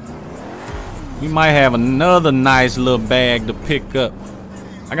 We might have another nice little bag to pick up.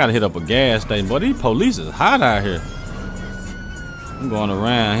 I gotta hit up a gas station. Boy, these police is hot out here. I'm going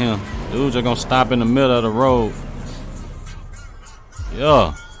around him. Dude's just gonna stop in the middle of the road.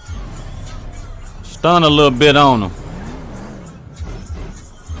 Yeah. Stun a little bit on him.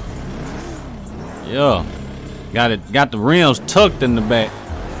 Yeah. Got the rims tucked in the back.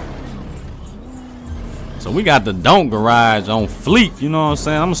 So we got the Don't Garage on fleet, you know what I'm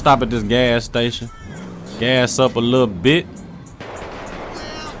saying? I'm gonna stop at this gas station. Gas up a little bit.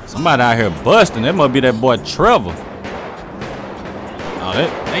 Somebody out here busting. That must be that boy Trevor. Oh,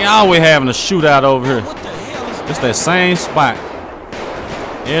 they always having a shootout over here. It's that same spot.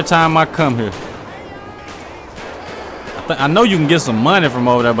 Every time I come here. I know you can get some money from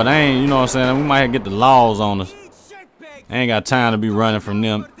over there, but I ain't, you know what I'm saying, we might get the laws on us. I ain't got time to be running from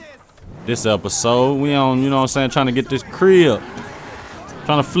them this episode. We on, you know what I'm saying, trying to get this crib.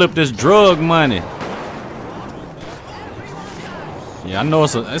 Trying to flip this drug money. Yeah, I know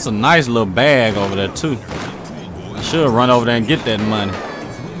it's a nice little bag over there too. I should run over there and get that money.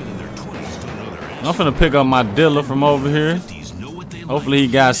 I'm finna pick up my dealer from over here. Hopefully he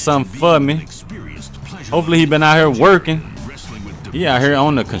got something for me. Hopefully he been out here working. He out here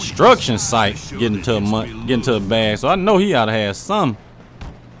on the construction site getting to a bag. So I know he ought to have some.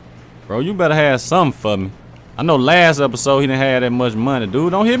 Bro, you better have something for me. I know last episode he didn't have that much money.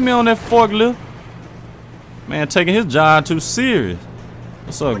 Dude, don't hit me on that forklift. Man, taking his job too serious.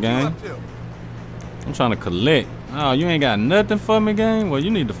 What's up, gang? I'm trying to collect. Oh, you ain't got nothing for me, gang? Well,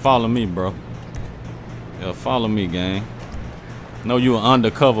 you need to follow me, bro. Yeah, follow me, gang. Know you an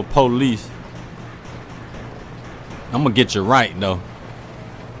undercover police. I'm gonna get you right though.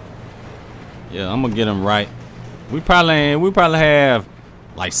 Yeah, I'm gonna get him right. We probably have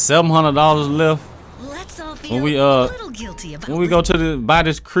like $700 left. Let's all feel When we a little guilty about when we go to buy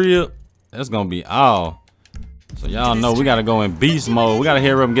this crib, that's gonna be all. So y'all know we gotta go in beast mode. We gotta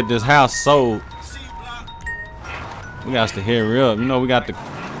hurry up and get this house sold. We got to hurry up. You know, we got the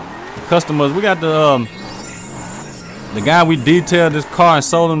customers. We got the guy we detailed this car and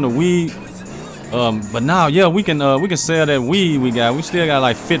sold him the weed. But now, yeah, we can sell that weed we got. We still got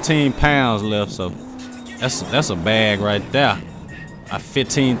like 15 pounds left, so That's a bag right there.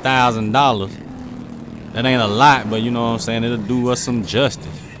 $15,000. That ain't a lot, but you know what I'm saying, it'll do us some justice.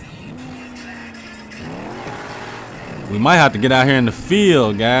 We might have to get out here in the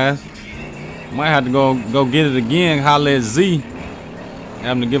field, guys. Might have to go get it again. Holler at Z.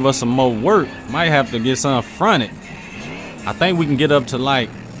 Have him to give us some more work. Might have to get something fronted. I think we can get up to like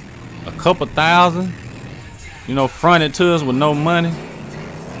a couple thousand. You know, fronted to us with no money.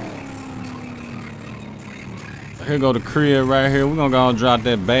 Here go the crib right here. We're gonna go and drop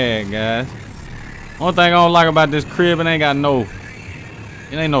that bag, guys. One thing I don't like about this crib, it ain't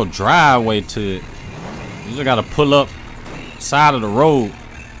no driveway to it. You just gotta pull up side of the road.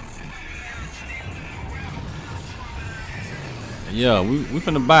 Yeah, we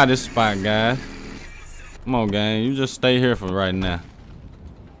finna buy this spot, guys. Come on, gang. You just stay here for right now.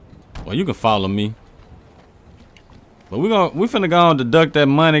 Well, you can follow me. But we finna go and deduct that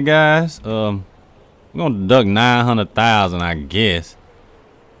money, guys. We're gonna deduct 900,000, I guess.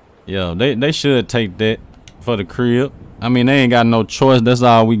 Yeah, they should take that for the crib. I mean, they ain't got no choice. That's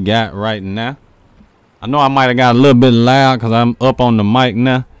all we got right now. I know I might have got a little bit loud because I'm up on the mic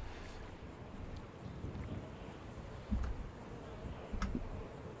now.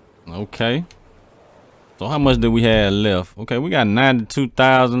 Okay. So how much did we have left? Okay, we got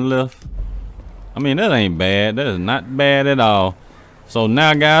 92,000 left. I mean, that ain't bad. That is not bad at all. So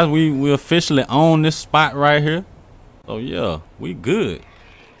now, guys, we officially own this spot right here. So yeah, we good.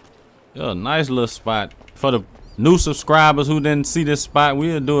 Yeah, nice little spot. For the new subscribers who didn't see this spot,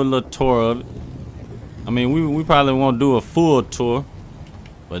 we'll do a little tour of it. I mean, we probably won't do a full tour,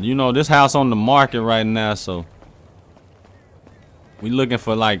 but you know, this house on the market right now, so we looking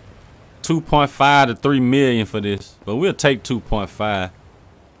for like 2.5 to 3 million for this, but we'll take 2.5.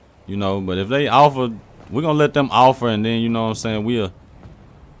 You know, but if they offer, we're gonna let them offer, and then you know what I'm saying,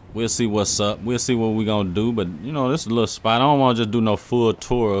 we'll see what's up. We'll see what we're gonna do. But you know, this is a little spot. I don't want to just do no full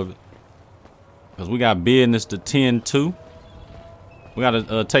tour of it, because we got business to tend to. We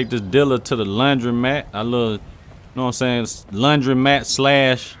gotta take this dealer to the laundromat. I love, you know what I'm saying, laundromat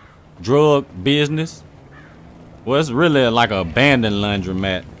slash drug business. Well, it's really like an abandoned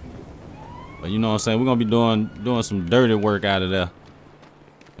laundromat, but you know what I'm saying, we're gonna be doing some dirty work out of there,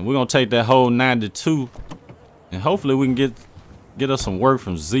 and we're gonna take that whole 92, and hopefully we can get us some work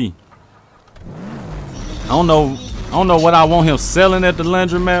from Z. I don't know what I want him selling at the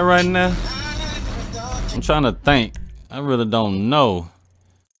laundromat right now. I'm trying to think. I really don't know.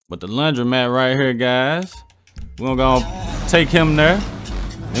 But the laundromat right here, guys, we're gonna go take him there,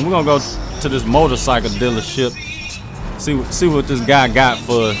 and we're gonna go to this motorcycle dealership. See what this guy got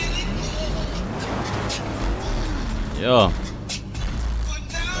for us. Yeah.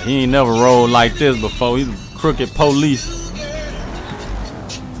 He ain't never rolled like this before. He's a crooked police.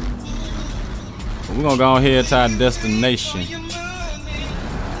 But we're gonna go ahead to our destination.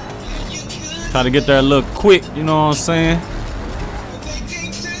 Try to get there a little quick, you know what I'm saying?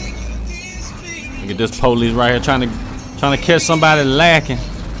 Look at this police right here trying to catch somebody lacking.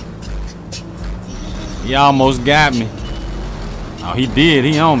 He almost got me. Oh, he did.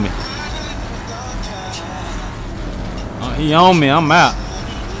 He on me. Oh, he on me. I'm out.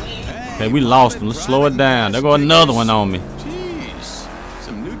 Okay, we lost him. Let's slow it down. There go another one on me. Jeez,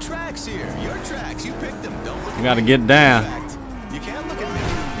 some new tracks here. Your tracks. You picked them. Don't look. You gotta get down. You can't look at me.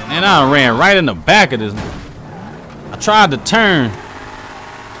 And I ran right in the back of this. I tried to turn.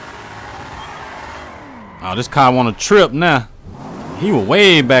 Oh, this car want to trip now. He was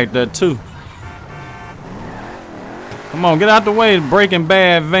way back there too. Come on, get out the way, Breaking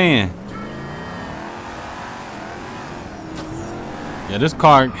Bad van. Yeah, this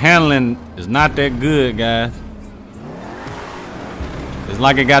car handling is not that good, guys. It's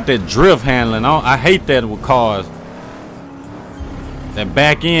like it got that drift handling. I hate that with cars. That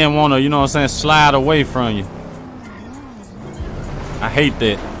back end wanna, you know what I'm saying, slide away from you. I hate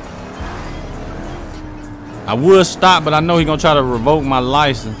that. I would stop, but I know he gonna try to revoke my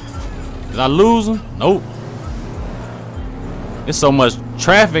license. Did I lose him? Nope. It's so much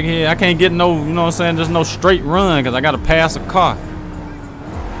traffic here. I can't get no, you know what I'm saying, there's no straight run because I gotta pass a car.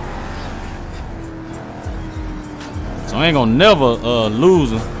 So I ain't gonna never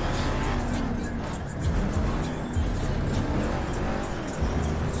lose him.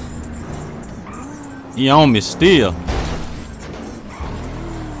 He on me still.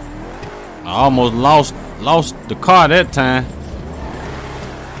 I almost lost the car that time.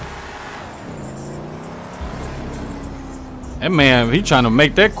 That man, he trying to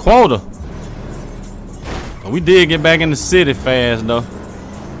make that quota. But we did get back in the city fast though.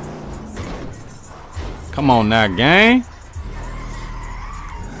 Come on now, gang.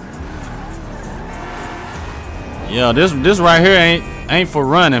 Yeah, this right here ain't for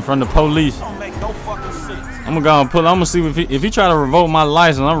running from the police. Don't make no fucking sense. I'm gonna see if he try to revoke my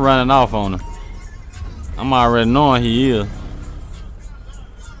license, I'm running off on him. I'm already knowing he is.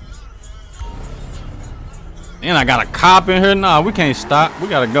 And I got a cop in here. Nah, we can't stop. We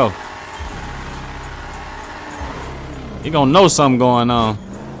gotta go. He gonna know something going on.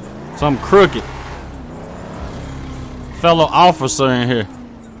 Something crooked. Fellow officer in here.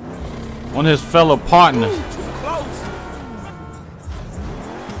 One of his fellow partners. Too close.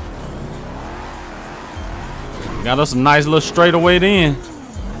 Got us a nice little straightaway then.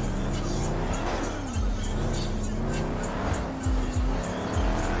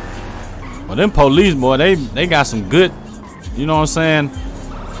 Well, them police, boy, they got some good, you know what I'm saying?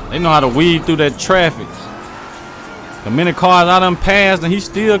 They know how to weave through that traffic. The many cars I done passed and he's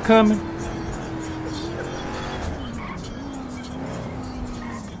still coming.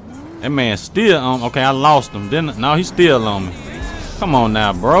 That man still on. Okay, I lost him. No, he's still on me. Come on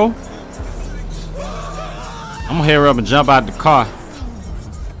now, bro. I'm gonna hurry up and jump out the car.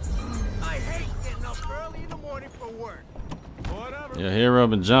 I hate getting up early in the morning for work. Whatever. Yeah, hurry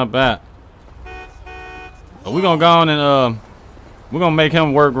up and jump out. But we're gonna go on and we're gonna make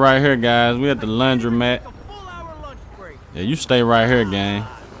him work right here, guys. We at the laundromat. A full hour lunch break. Yeah, you stay right here, gang.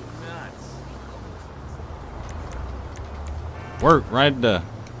 Nuts. Work right there.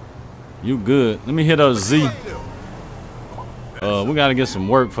 You good. Let me hit a Z. We gotta get some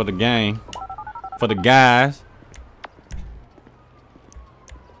work for the gang. For the guys.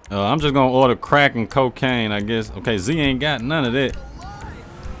 I'm just gonna order crack and cocaine, I guess. Okay, Z ain't got none of that.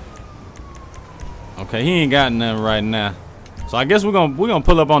 Okay, he ain't got nothing right now. So I guess we're gonna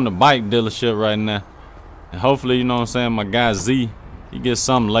pull up on the bike dealership right now. And hopefully, you know what I'm saying, my guy Z, he gets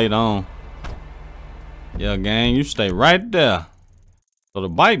something later on. Yeah, gang, you stay right there. So the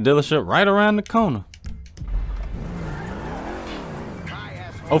bike dealership right around the corner.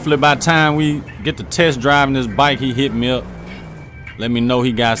 Hopefully by the time we get to test driving this bike, he hit me up. Let me know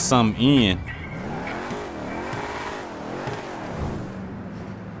he got something in.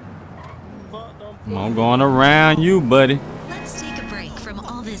 Come on, I'm going around you, buddy. Let's take a break from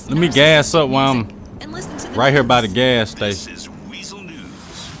all this. Let me gas up while I'm and listen to the right here by the news. gas This station. is Weasel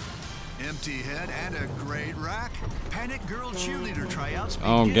News. Empty head and a great rack. Panic Girl cheerleader tryouts.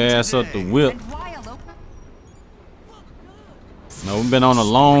 On begin gas up today. the whip. No, we've been on a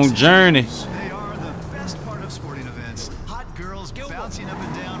long journey. They are the best part of sporting events. Hot girls bouncing up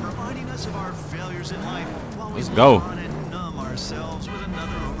and down, reminding us of our failures in life. While we Let's go. move on and numb ourselves with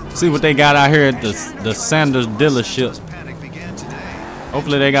another overpriced See what they got out here at the Sanders dealership. panic began today.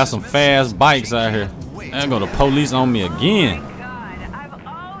 Hopefully they got some fast bikes out here. There go the police on me again. God, I've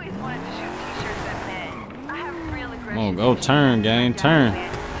always wanted to shoot t-shirts at men. I have really great. Come on, go turn, gang, turn.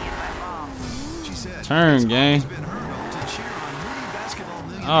 She said, Turn, "It's gang. always been her goal to cheer on moody basketball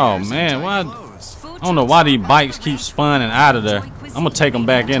Oh millionaires in man, tight why? clothes." I don't know why these bikes keep spawning out of there. I'm gonna take them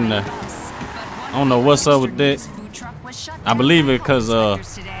back in there. I don't know what's up with that. I believe it because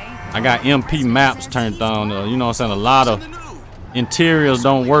I got MP maps turned on. You know what I'm saying? A lot of interiors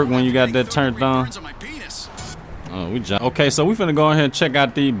don't work when you got that turned on. Oh, we jump. Okay, so we finna go ahead and check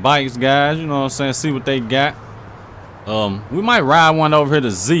out these bikes, guys. You know what I'm saying? See what they got. We might ride one over here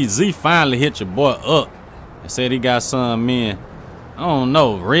to Z. Z finally hit your boy up and said he got some in. I don't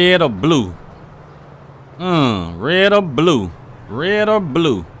know, red or blue. Red or blue. Red or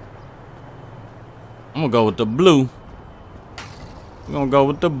blue. I'm gonna go with the blue. We're gonna go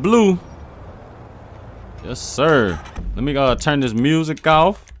with the blue. Yes, sir. Let me go turn this music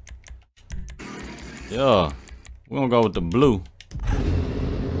off. Yeah. We're gonna go with the blue.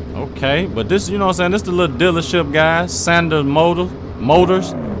 Okay, but this, you know what I'm saying, this the little dealership, guys. Sanders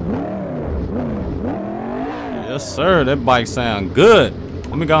Motors. Yes, sir. That bike sound good.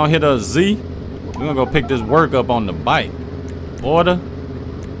 Let me go and hit a Z. We're gonna go pick this work up on the bike. Order.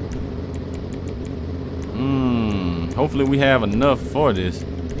 Hopefully we have enough for this.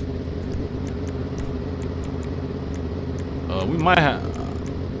 We might have.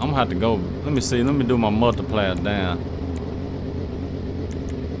 I'm gonna have to go. Let me see. Let me do my multiplier down.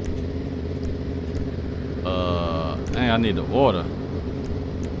 Dang, I need to order.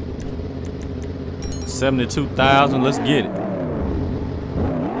 72,000. Let's get it.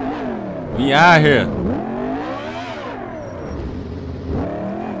 We out here.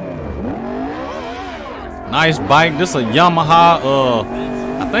 Nice bike. This a Yamaha.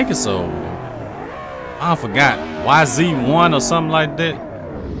 I think it's a. I forgot. YZ1 or something like that.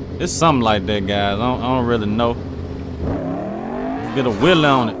 It's something like that, guys. I don't really know. Let's get a wheel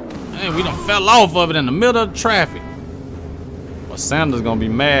on it. Man, we done fell off of it in the middle of the traffic. Well, Sanders gonna be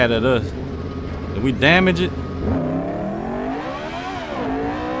mad at us. Did we damage it?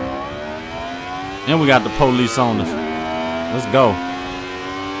 And we got the police on us. Let's go.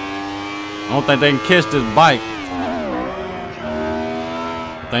 I don't think they can catch this bike.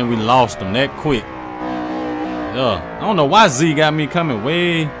 I think we lost them that quick. Yeah. I don't know why Z got me coming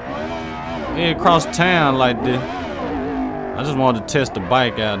way across town like this. I just wanted to test the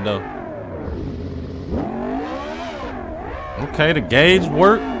bike out though. Okay, the gauge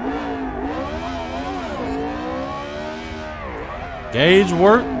worked. Gauge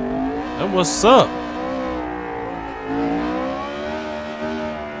work? That what's up?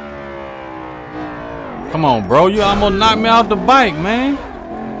 Come on, bro. You almost knocked me off the bike, man.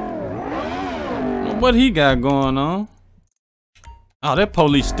 What he got going on? Oh, that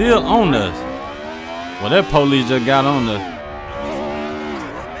police still on us. Well, that police just got on us.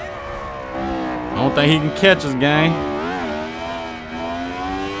 I don't think he can catch us, gang.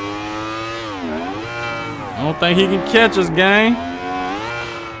 I don't think he can catch us, gang.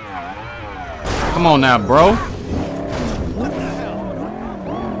 Come on now, bro.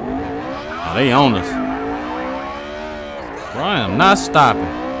 Oh, they on us. Bro, I am not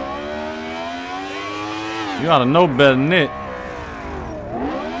stopping. You ought to know better than that.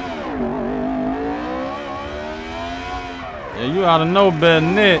 Yeah, you ought to know better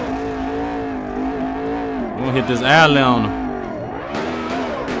than that. We're gonna hit this alley on him.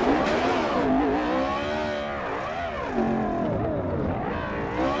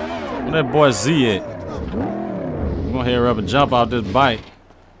 Where that boy Z at? We're gonna hurry up and jump out this bike.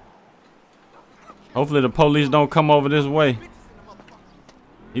 Hopefully the police don't come over this way.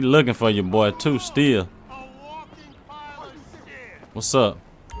 He looking for you, boy, too, still. What's up?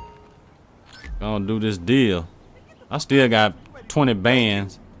 Gonna do this deal. I still got 20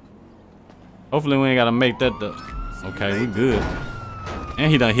 bands. Hopefully we ain't gotta make that the... Okay, we good.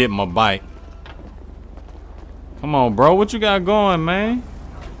 And he done hit my bike. Come on, bro. What you got going, man?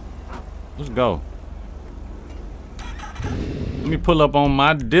 Let's go. Let me pull up on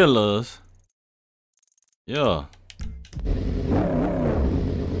my dealers. Yeah.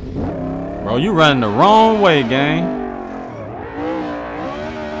 Bro, you running the wrong way, gang.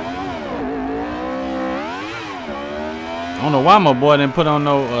 I don't know why my boy didn't put on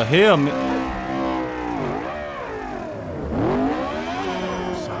no helmet.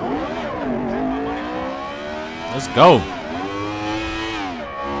 Let's go.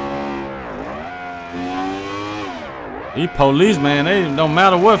 These police, man, they don't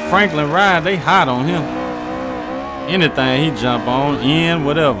matter what Franklin ride, they hot on him. Anything he jump on, in,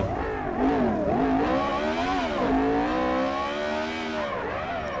 whatever.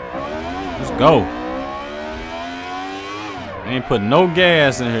 Let's go. Ain't put no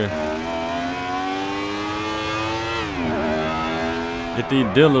gas in here. Get these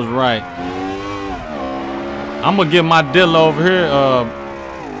dealers right. I'm gonna get my dealer over here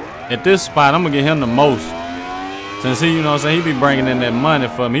at this spot. I'm gonna get him the most. Since he, you know what I'm saying, he be bringing in that money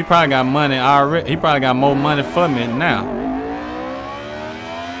for me. He probably got money already. He probably got more money for me now.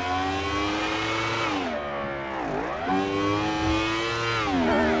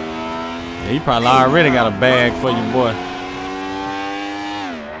 Yeah, he probably already got a bag for you, boy.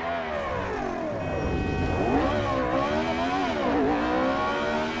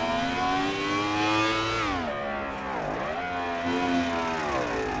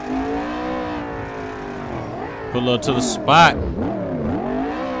 Pull up to the spot.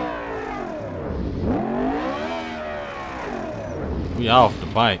 We off the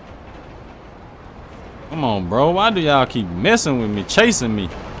bike. Come on, bro. Why do y'all keep messing with me, chasing me?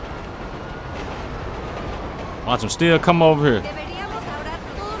 Watch him still come over here.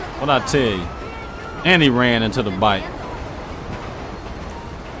 What I tell you? And he ran into the bike.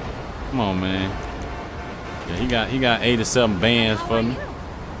 Come on, man. Yeah, he got 87 bands for me.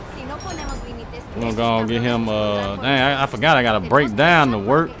 We're gonna go and get him, dang, I forgot I gotta break down the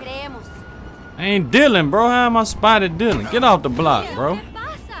work. I ain't dealing, bro. How am I spotted dealing? Get off the block, bro.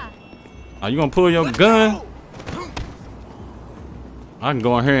 Are you gonna pull your gun? I can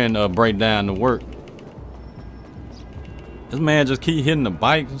go in here and break down the work. This man just keep hitting the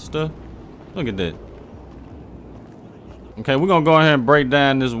bike and stuff. Look at that. Okay, we're gonna go in here and break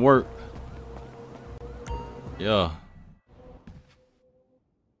down this work. Yeah.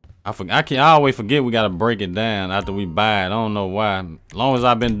 I always forget we gotta break it down after we buy it. I don't know why. As long as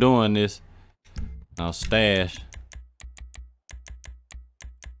I've been doing this, I'll stash.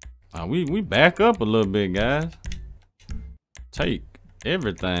 We back up a little bit, guys. Take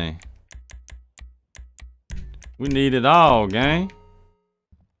everything. We need it all, gang.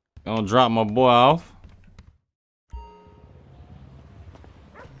 Gonna drop my boy off.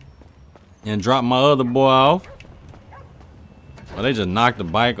 And drop my other boy off. Well, they just knocked the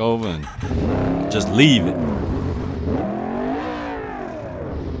bike over and just leave it.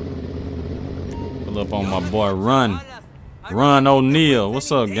 Pull up on my boy Run O'Neal.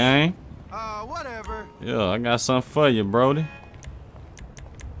 What's up, gang? Whatever. Yeah, I got something for you, Brody.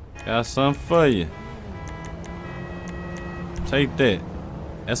 Got something for you. Take that.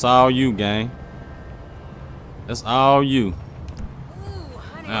 That's all you, gang. That's all you.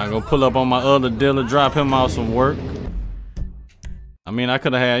 Now I go pull up on my other dealer, drop him off some work. I mean, I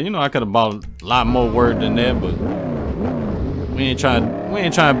could have had, I could have bought a lot more work than that, but we ain't trying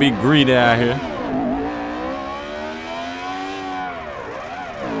to be greedy out here.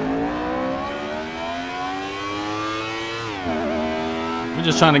 We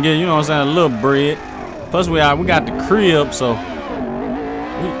just trying to get, a little bread. Plus we got the crib, so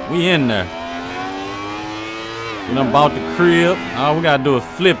we in there. We done bought the crib. All we gotta do is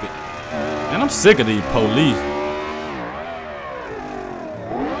flip it. And I'm sick of these police.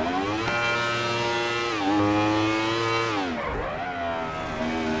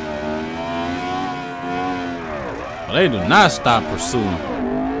 Well, they do not stop pursuing.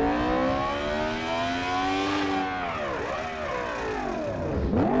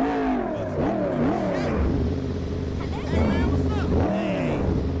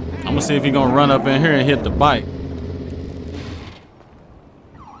 I'm gonna see if he gonna run up in here and hit the bike.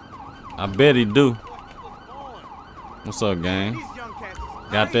 I bet he do. What's up, gang?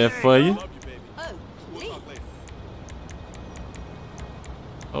 Got that for you?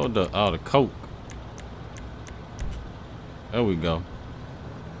 Oh, the coke. There we go.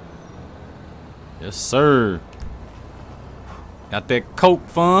 Yes, sir. Got that coke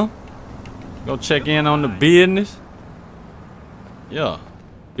fun. Go check in on the business. Yeah.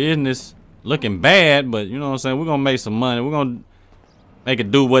 Business looking bad, but you know what I'm saying? We're gonna make some money. We're gonna make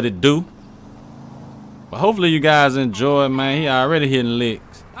it do what it do. But hopefully you guys enjoy it, man. He already hitting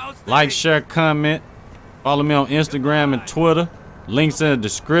licks. Like, share, comment. Follow me on Instagram and Twitter. Links in the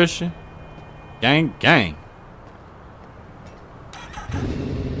description. Gang, gang.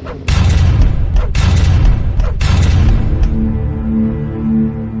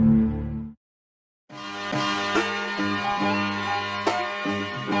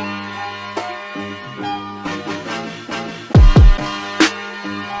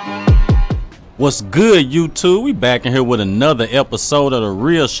 What's good, YouTube? We back in here with another episode of The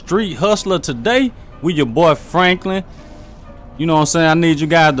Real Street Hustler. Today, we your boy Franklin. You know what I'm saying? I need you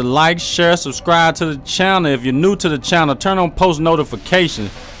guys to like, share, subscribe to the channel. If you're new to the channel, turn on post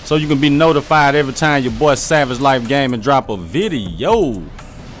notifications so you can be notified every time your boy Savage Life Gaming drop a video.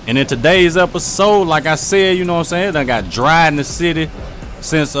 And in today's episode, like I said, you know what I'm saying? It done got dry in the city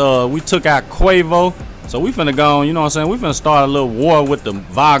since we took out Quavo. So we finna go on, you know what I'm saying? We finna start a little war with the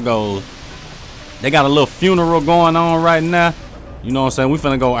Vagos. They got a little funeral going on right now. You know what I'm saying? We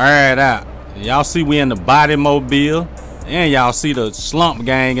finna go air it out. Y'all see we in the body mobile. And y'all see the slump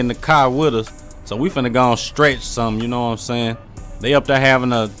gang in the car with us. So we finna go and stretch some, you know what I'm saying? They up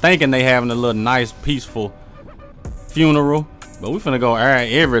there thinking they having a little nice, peaceful funeral. But we finna go air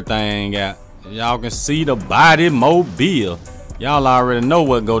everything out. Y'all can see the body mobile. Y'all already know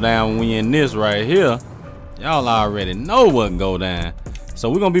what go down when we in this right here. Y'all already know what go down. So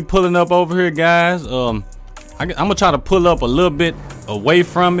we're gonna be pulling up over here, guys. I'm gonna try to pull up a little bit away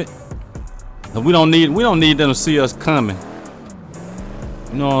from it. We don't need them to see us coming.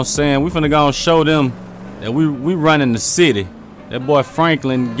 You know what I'm saying? We finna go and show them that we running the city. That boy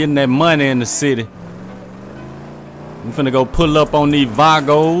Franklin getting that money in the city. We finna go pull up on these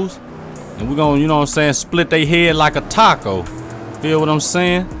Vagos, and we're gonna, you know what I'm saying, split their head like a taco. Feel what I'm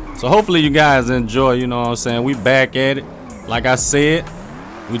saying? So hopefully you guys enjoy. You know what I'm saying? We back at it. Like I said,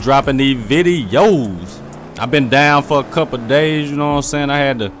 we dropping these videos. I've been down for a couple days, you know what I'm saying? I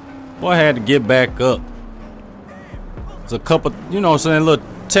had to get back up. It's a couple, you know what I'm saying, little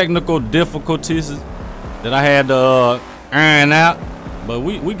technical difficulties that I had to iron out. But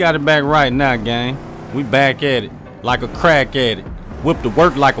we got it back right now, gang. We back at it like a crack at it. Whip to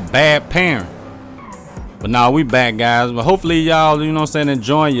work like a bad parent. But now we back, guys. But hopefully y'all, you know what I'm saying,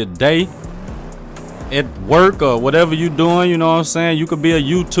 enjoying your day at work or whatever you doing, you know what I'm saying? You could be a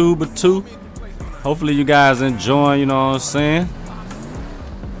YouTuber too. Hopefully you guys enjoying, you know what I'm saying?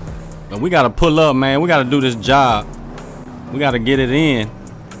 But we gotta pull up, man. We gotta do this job. We gotta get it in.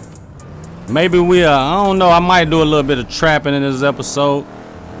 Maybe I don't know, I might do a little bit of trapping in this episode.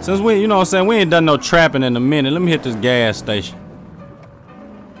 Since you know what I'm saying, we ain't done no trapping in a minute. Let me hit this gas station.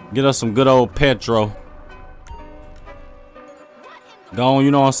 Get us some good old petrol. Go on,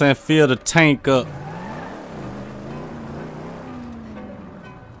 you know what I'm saying, fill the tank up.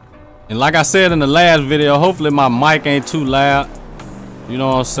 And like I said in the last video, hopefully my mic ain't too loud. You know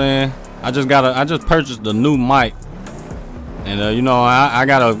what I'm saying? I just purchased the new mic, and you know, I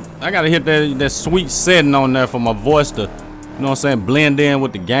gotta hit that sweet setting on there for my voice to, you know what I'm saying, blend in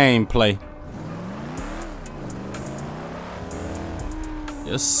with the gameplay.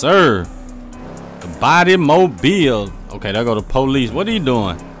 Yes, sir. The body mobile. Okay, there go the police. What are you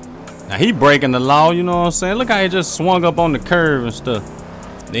doing? Now he breaking the law, you know what I'm saying? Look how he just swung up on the curb and stuff.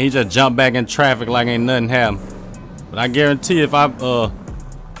 Then he just jumped back in traffic like ain't nothing happened. But I guarantee if I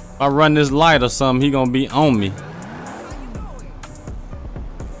run this light or something, he gonna be on me.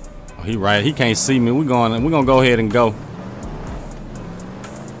 Oh, he right. He can't see me. We're gonna go ahead and go.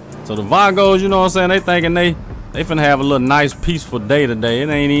 So the Vagos, you know what I'm saying? They thinking they finna have a little nice peaceful day today. It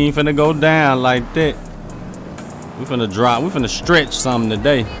ain't even finna go down like that. We finna drop. We finna stretch something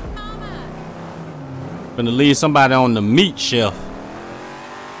today. Finna leave somebody on the meat shelf.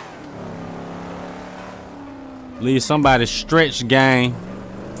 Leave somebody stretch gang.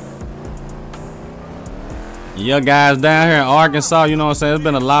 Yeah, guys, down here in Arkansas, you know what I'm saying? There's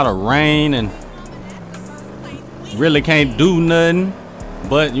been a lot of rain and really can't do nothing.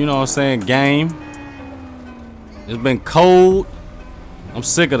 But you know what I'm saying, game. It's been cold. I'm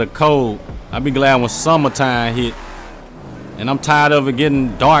sick of the cold. I'll be glad when summertime hit. And I'm tired of it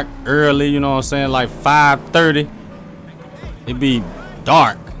getting dark early, you know what I'm saying, like 5:30. It be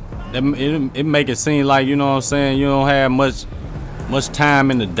dark. It make it seem like, you know what I'm saying, you don't have much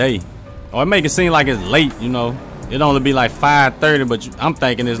time in the day. Or it make it seem like it's late, you know. It only be like 5:30, but I'm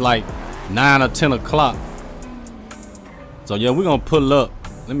thinking it's like 9 or 10 o'clock. So yeah, we're gonna pull up.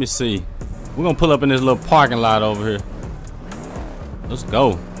 Let me see. We're gonna pull up in this little parking lot over here. Let's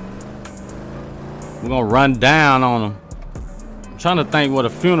go. We're gonna run down on them. I'm trying to think what a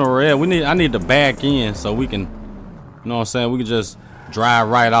funeral is. I need to back in so we can, you know what I'm saying, we can just drive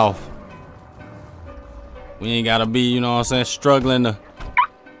right off. We ain't gotta be, you know what I'm saying, struggling to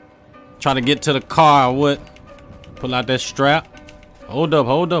try to get to the car or what. Pull out that strap. Hold up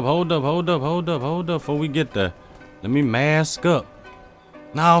before we get there. Let me mask up.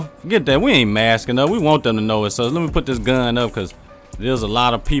 No, forget that. We ain't masking up. We want them to know it. So let me put this gun up because there's a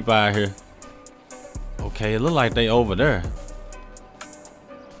lot of people out here. Okay, it look like they over there.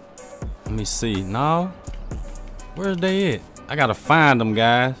 Let me see. No. Where's they at? I gotta find them,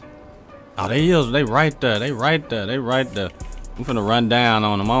 guys. Oh, they is. They right there. They right there. I'm finna run down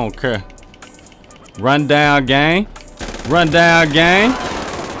on them. I don't care. Run down, gang. Run down, gang.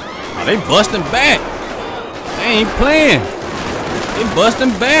 Oh, they busting back. They ain't playing. They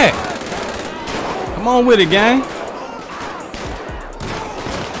busting back. Come on with it, gang.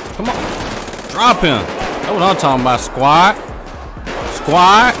 Come on. Drop him. That's what I'm talking about, squad.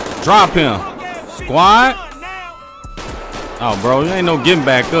 Squad. Drop him. Squad. Oh, bro, you ain't no getting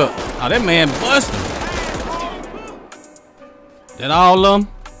back up. Oh, that man busting. That all of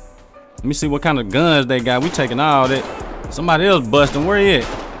them? Let me see what kind of guns they got. We taking all that. Somebody else busting. Where he at?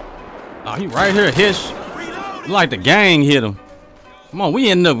 Oh, he right here. Hish. Like the gang hit him. Come on,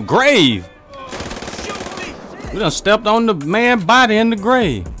 we in the grave. We done stepped on the man's body in the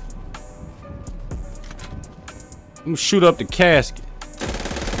grave. I'm gonna shoot up the casket.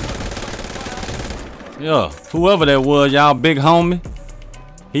 Yeah, whoever that was, y'all big homie,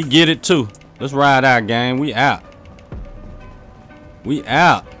 he get it too. Let's ride out, gang. We out. We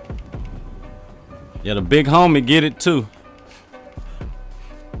out. Yeah, the big homie get it too.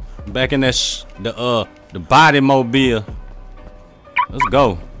 Back in that the body mobile. Let's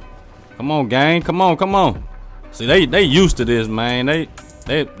go. Come on, gang. Come on. See, they used to this, man.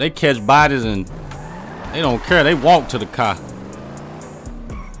 They catch bodies and they don't care. They walk to the car.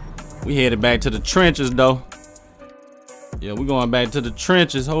 We headed back to the trenches though. Yeah, we going back to the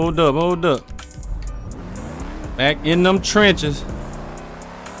trenches. Hold up. Back in them trenches.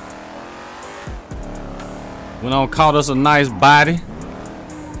 Went on, caught us a nice body.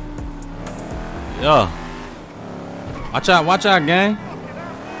 Yeah. Watch out, gang.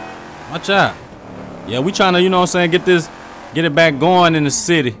 Watch out. Yeah, we trying to, you know what I'm saying, get it back going in the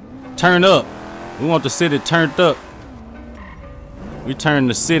city. Turn up. We want the city turned up. We turn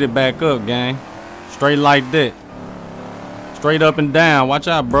the city back up, gang. Straight like that. Straight up and down. Watch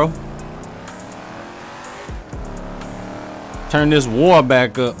out, bro. Turn this war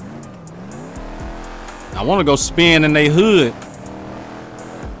back up. I want to go spin in they hood.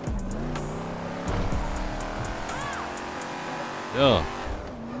 Yeah.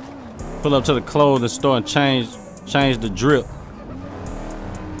 Pull up to the clothing store and change the drip.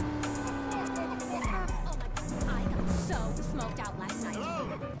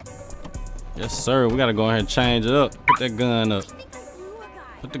 Yes, sir. We gotta go ahead and change it up. Put that gun up.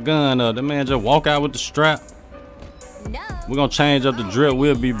 Put the gun up. That man just walk out with the strap. No. We're gonna change up the drip.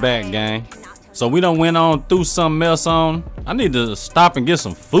 We'll be back, gang. So we done went on through something else on. I need to stop and get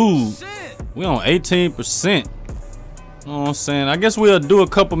some food. We on 18%. You know what I'm saying? I guess we'll do a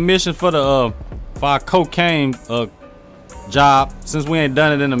couple missions for the for our cocaine job. Since we ain't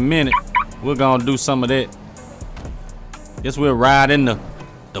done it in a minute, we're gonna do some of that. Guess we'll ride in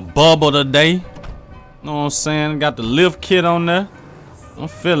the bubble today. You know what I'm saying? Got the lift kit on there. I'm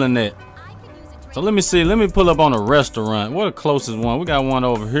feeling that. So let me see. Let me pull up on a restaurant. What the closest one? We got one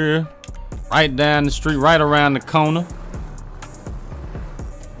over here. Right down the street, right around the corner.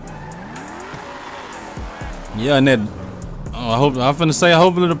 Yeah, and that I'm finna say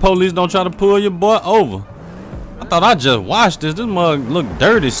hopefully the police don't try to pull your boy over. I thought I just watched this. This mug look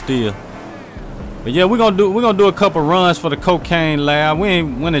dirty still. But yeah, we're gonna do a couple runs for the cocaine lab. We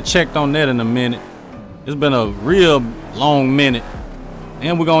ain't went and checked on that in a minute. It's been a real long minute.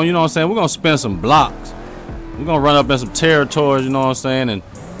 And we're gonna, you know what I'm saying, we're gonna spin some blocks. We're gonna run up in some territories, you know what I'm saying, and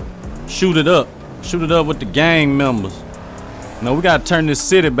shoot it up. Shoot it up with the gang members. You know, we gotta turn this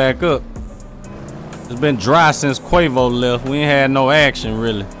city back up. It's been dry since Quavo left. We ain't had no action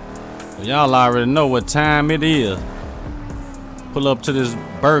really. But y'all already know what time it is. Pull up to this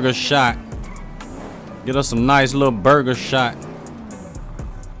burger shot. Get us some nice little burger shot.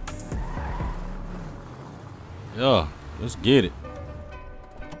 Yeah, let's get it.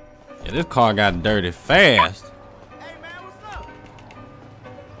 Yeah, this car got dirty fast. Hey man, what's up?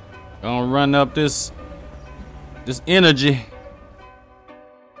 Gonna run up this energy.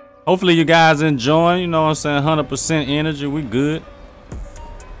 Hopefully you guys enjoying, you know what I'm saying, 100% energy, we good.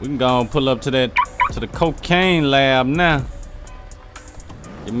 We can go and pull up to the cocaine lab now.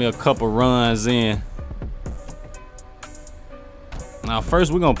 Give me a couple runs in. Now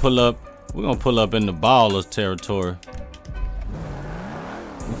first we're gonna pull up in the ballers territory.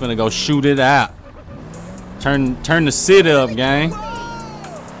 We're finna go shoot it out. Turn the city up, gang.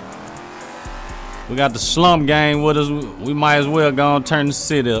 We got the slump gang with us. We might as well go and turn the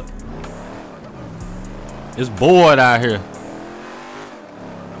city up. It's bored out here.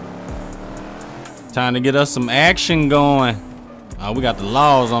 Time to get us some action going. Oh, we got the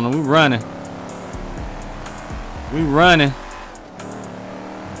laws on them. We running. We running.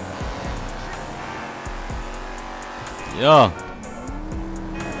 Yeah.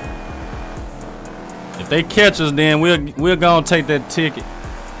 If they catch us, then we're gonna take that ticket.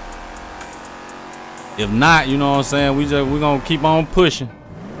 If not, you know what I'm saying, we're gonna keep on pushing.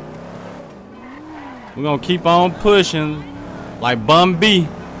 We're gonna keep on pushing like Bum B.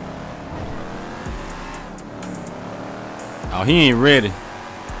 Oh, he ain't ready.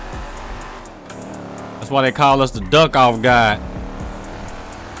 That's why they call us the duck off guide.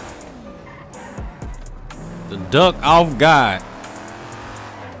 The duck off guide.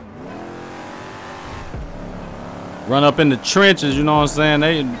 Run up in the trenches, you know what I'm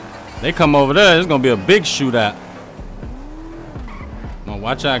saying? They come over there, it's gonna be a big shootout. Come on,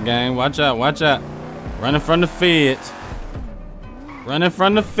 watch out, gang. Watch out, watch out. Running from the feds. Running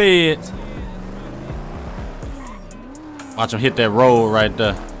from the feds. Watch him hit that road right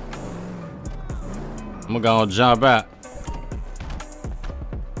there. I'm gonna jump out.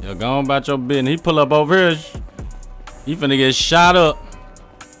 Yo, go on about your business. He pull up over here. He finna get shot up.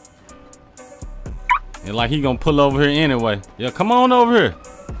 And like he gonna pull over here anyway. Yeah, come on over here.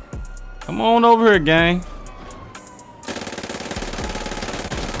 Come on over here, gang.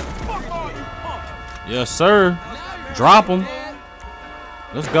 Yes, sir. Drop him.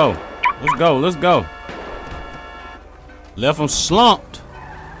 Let's go. Let's go. Let's go. Left him slumped.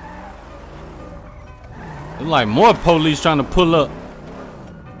 There's like more police trying to pull up.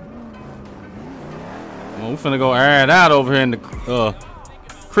 Well, we finna go air it out over here in the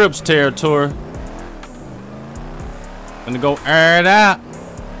Crips territory. Finna go air it out.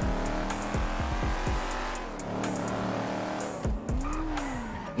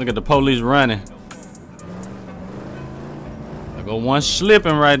 Look at the police running. I go one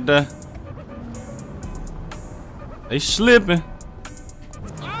slipping right there. They slipping.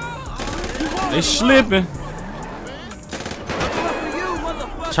 They slipping.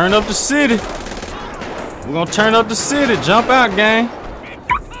 Turn up the city. We're gonna turn up the city. Jump out, gang.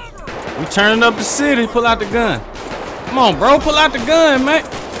 We turning up the city. Pull out the gun. Come on, bro. Pull out the gun, man.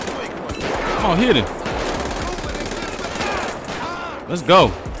 Come on, hit him. Let's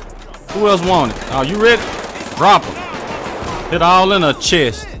go. Who else want it? Oh, you ready? Drop him. Hit all in her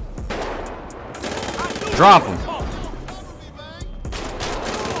chest. Drop him.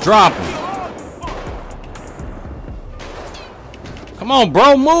 Drop him. Come on,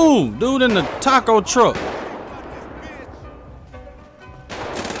 bro. Move. Dude in the taco truck.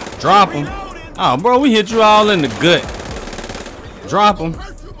 Drop him. Oh, bro, we hit you all in the gut. Drop him.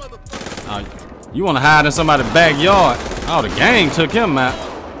 You want to hide in somebody's backyard? Oh, the gang took him out.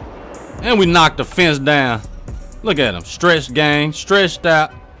 And we knocked the fence down. Look at him. Stretched gang. Stretched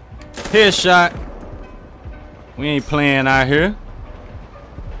out. Headshot. We ain't playing out here.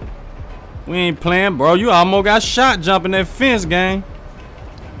 We ain't playing, bro. You almost got shot jumping that fence, gang.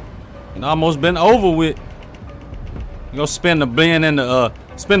 It almost been over with. You go spin the blend in the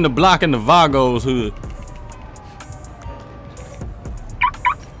spin the block in the Vagos hood.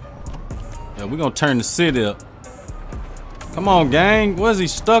 Yeah, we gonna turn the city up. Come on, gang. Was he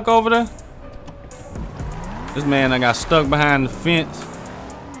stuck over there? This man I got stuck behind the fence.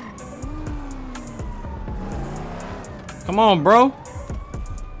 Come on, bro.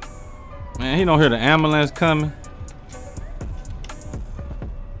 Man, he don't hear the ambulance coming.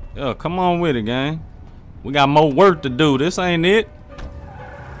 Yo, come on with it, gang. We got more work to do. This ain't it.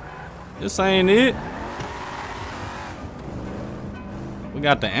 This ain't it. We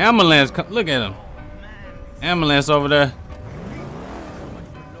got the ambulance. Look at him. Ambulance over there.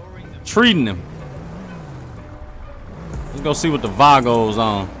 Treating him. Let's go see what the Vagos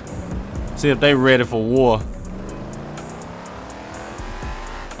on. See if they ready for war.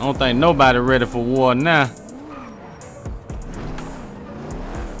 I don't think nobody ready for war now.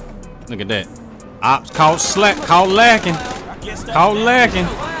 Look at that. Ops caught lacking. Caught lacking.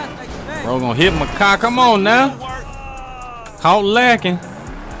 Bro gonna hit my car. Come on now. Caught lacking.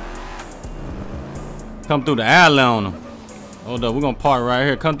 Come through the alley on him. Hold up, we're gonna park right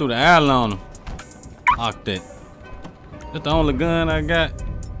here. Come through the alley on him. Lock that. That's the only gun I got.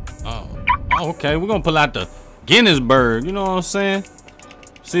 Oh, okay. We're gonna pull out the Guinnessburg. You know what I'm saying?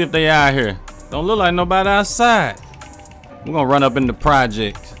 See if they out here. Don't look like nobody outside. We're gonna run up in the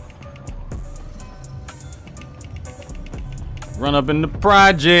projects. Run up in the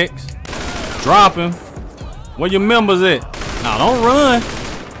projects. Drop him. Where your members at? Nah, don't run.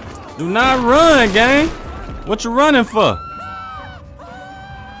 Do not run, gang. What you running for?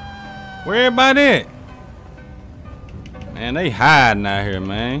 Where everybody at? Man, they hiding out here,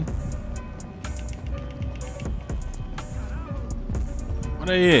 man. Where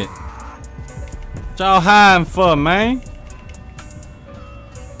they at? What y'all hiding for, man?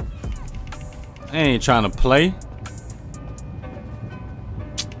 They ain't trying to play.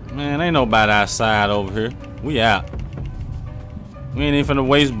 Man, ain't nobody outside over here. We out. We ain't even finna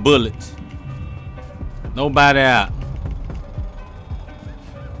waste bullets. Nobody out.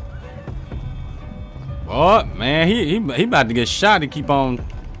 What, man? He about to get shot. He keep on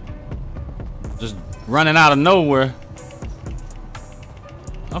just running out of nowhere.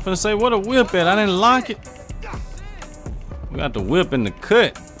 I'm finna say, what a whip at? I didn't lock it. We got the whip in the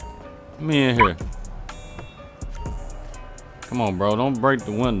cut. Come in here. Come on, bro. Don't break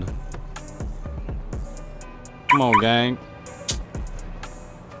the window. Come on, gang.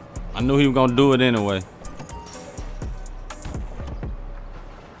 I knew he was gonna do it anyway.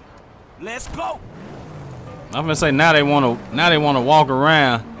 Let's go. I'm gonna say now they wanna walk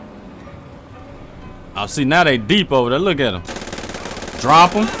around. Oh, see, now they deep over there. Look at them.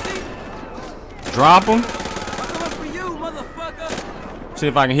 Drop them. Drop them. See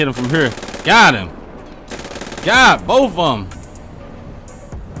if I can hit him from here. Got him. Got both of them.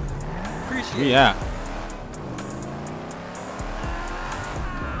 We out.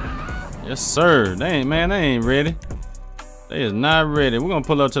 Yes, sir. They ain't ready. They is not ready. We're gonna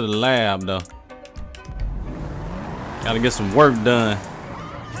pull up to the lab though. Gotta get some work done.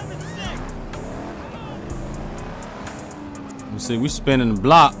 Let me see, we spinning the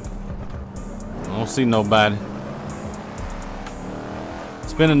block. I don't see nobody.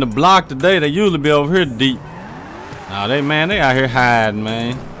 Spinning the block today, they usually be over here deep. Nah, they out here hiding,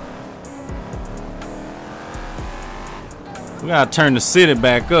 man. We gotta turn the city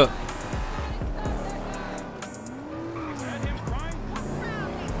back up.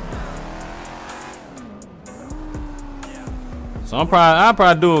 So I'll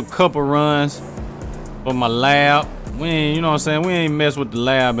probably do a couple runs for my lab. We ain't, you know what I'm saying? We ain't mess with the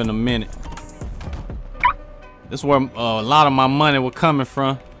lab in a minute. This is where a lot of my money was coming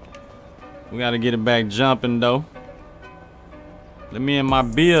from. We gotta get it back jumping though. Let me in my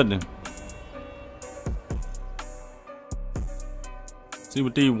building. See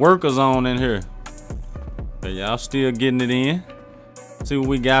what these workers on in here. Okay, y'all still getting it in. See what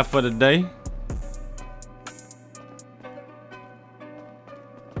we got for the day.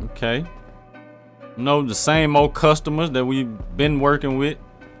 Okay. You know, the same old customers that we've been working with.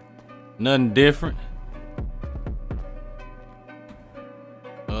 Nothing different.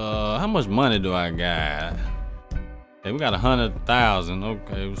 How much money do I got? Hey, we got 100,000.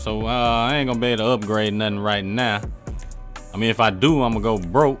 Okay, so I ain't gonna be able to upgrade nothing right now. I mean, if I do, I'm gonna go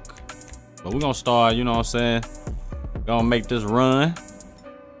broke. But we're gonna start, you know what I'm saying? Gonna make this run.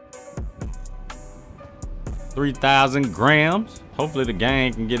 3,000 grams. Hopefully the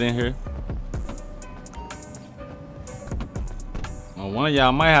gang can get in here. Well, one of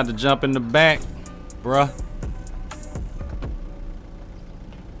y'all might have to jump in the back, bruh.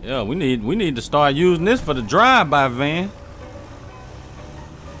 Yeah, we need to start using this for the drive-by van.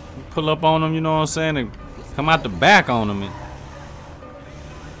 Pull up on them, you know what I'm saying, and come out the back on them. And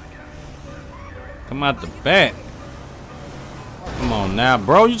come out the back. Come on now,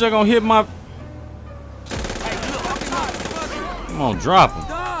 bro. You just gonna hit my... Come on, drop him.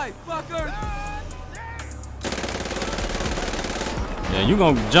 Yeah, you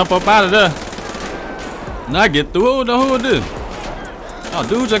gonna jump up out of there. Now get through. Who is this? Oh,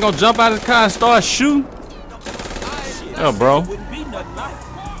 dude just gonna jump out of the car and start shooting? Yeah, bro.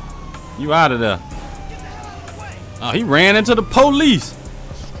 You out of there. Oh, he ran into the police.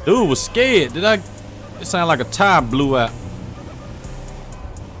 Dude was scared. It sounded like a tire blew out.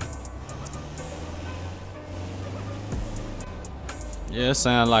 Yeah, it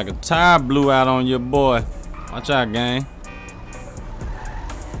sounded like a tire blew out on your boy. Watch out, gang.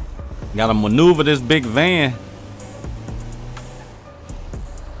 Gotta maneuver this big van.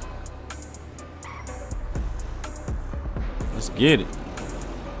 Let's get it.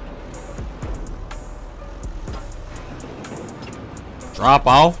 Drop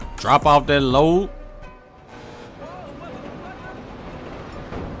off that load.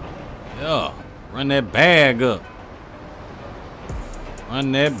 Yeah, run that bag up.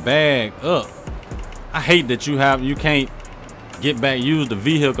 Run that bag up. I hate that you can't get back, use the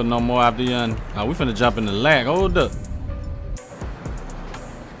vehicle no more after you we finna jump in the lag. Hold up.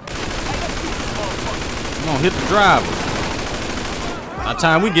 Come on, hit the driver. By the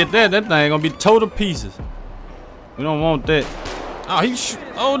time we get that thing gonna be total pieces. We don't want that. Oh,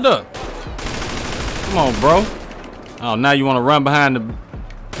 hold up. Come on, bro. Oh, now you wanna run behind the...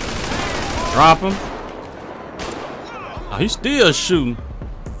 Drop him. Oh, he's still shooting.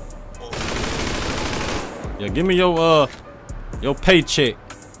 Yeah, give me your paycheck.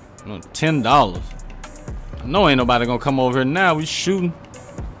 $10. I know ain't nobody gonna come over here now. We shooting.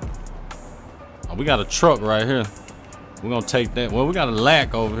 Oh, we got a truck right here. We're gonna take that. Well, we got a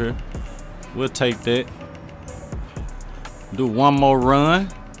lack over here. We'll take that. Do one more run.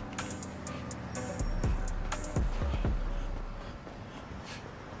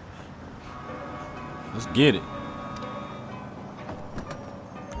 Let's get it.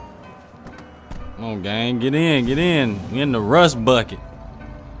 Come on, gang. Get in. Get in. We in the rust bucket.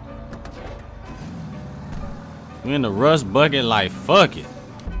 We in the rust bucket like fuck it.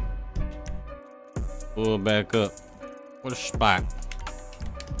 Pull back up. What a spot.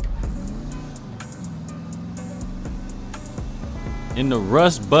 In the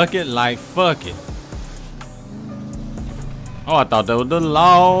rust bucket like fuck it. Oh, I thought that was the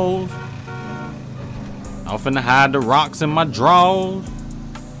laws. I was finna hide the rocks in my drawers.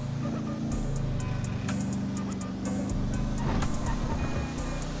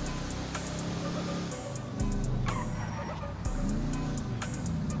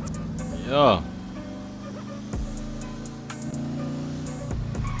 Yeah.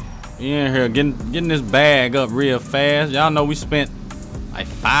 We in here getting this bag up real fast. Y'all know we spent like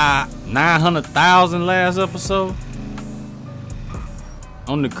 900,000 last episode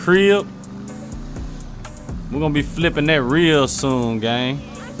on the crib. We're gonna be flipping that real soon, gang.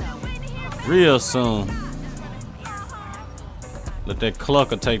 Real soon. Let that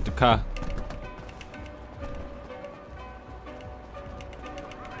clucker take the car.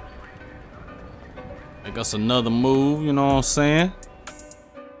 Make us another move, you know what I'm saying?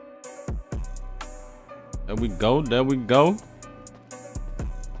 There we go, there we go.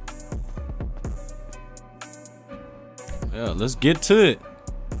 Yeah, let's get to it.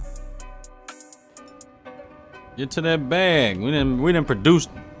 Get to that bag. We didn't produce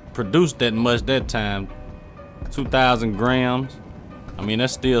that much that time. 2,000 grams. I mean,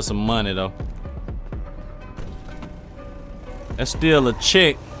 that's still some money though. That's still a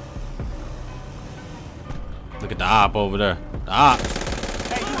check. Look at the op over there. The op.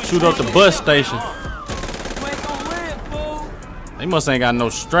 Shoot up the bus station. They must ain't got no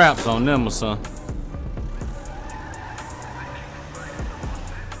straps on them or something.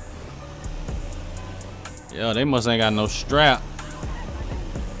 Yeah, they must ain't got no strap.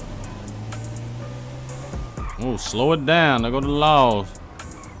 Oh, slow it down. There go the laws.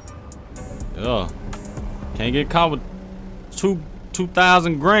 Yeah. Can't get caught with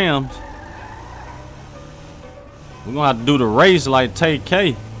 2,000 grams. We're gonna have to do the race like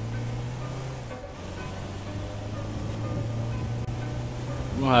TK.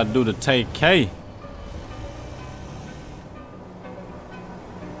 know how to do the take K.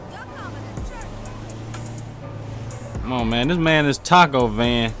 Come on, man. This man is taco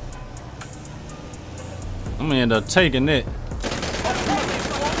van. I'm gonna end up taking it.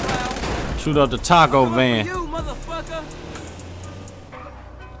 Shoot up the taco van. Come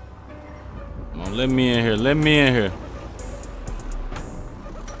on, let me in here. Let me in here.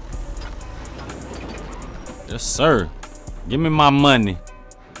 Yes, sir. Give me my money.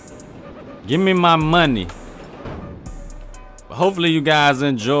 Give me my money. Hopefully you guys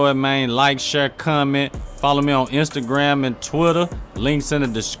enjoy, man. Like, share, comment. Follow me on Instagram and Twitter. Links in the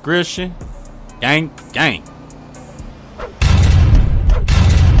description. Gang, gang.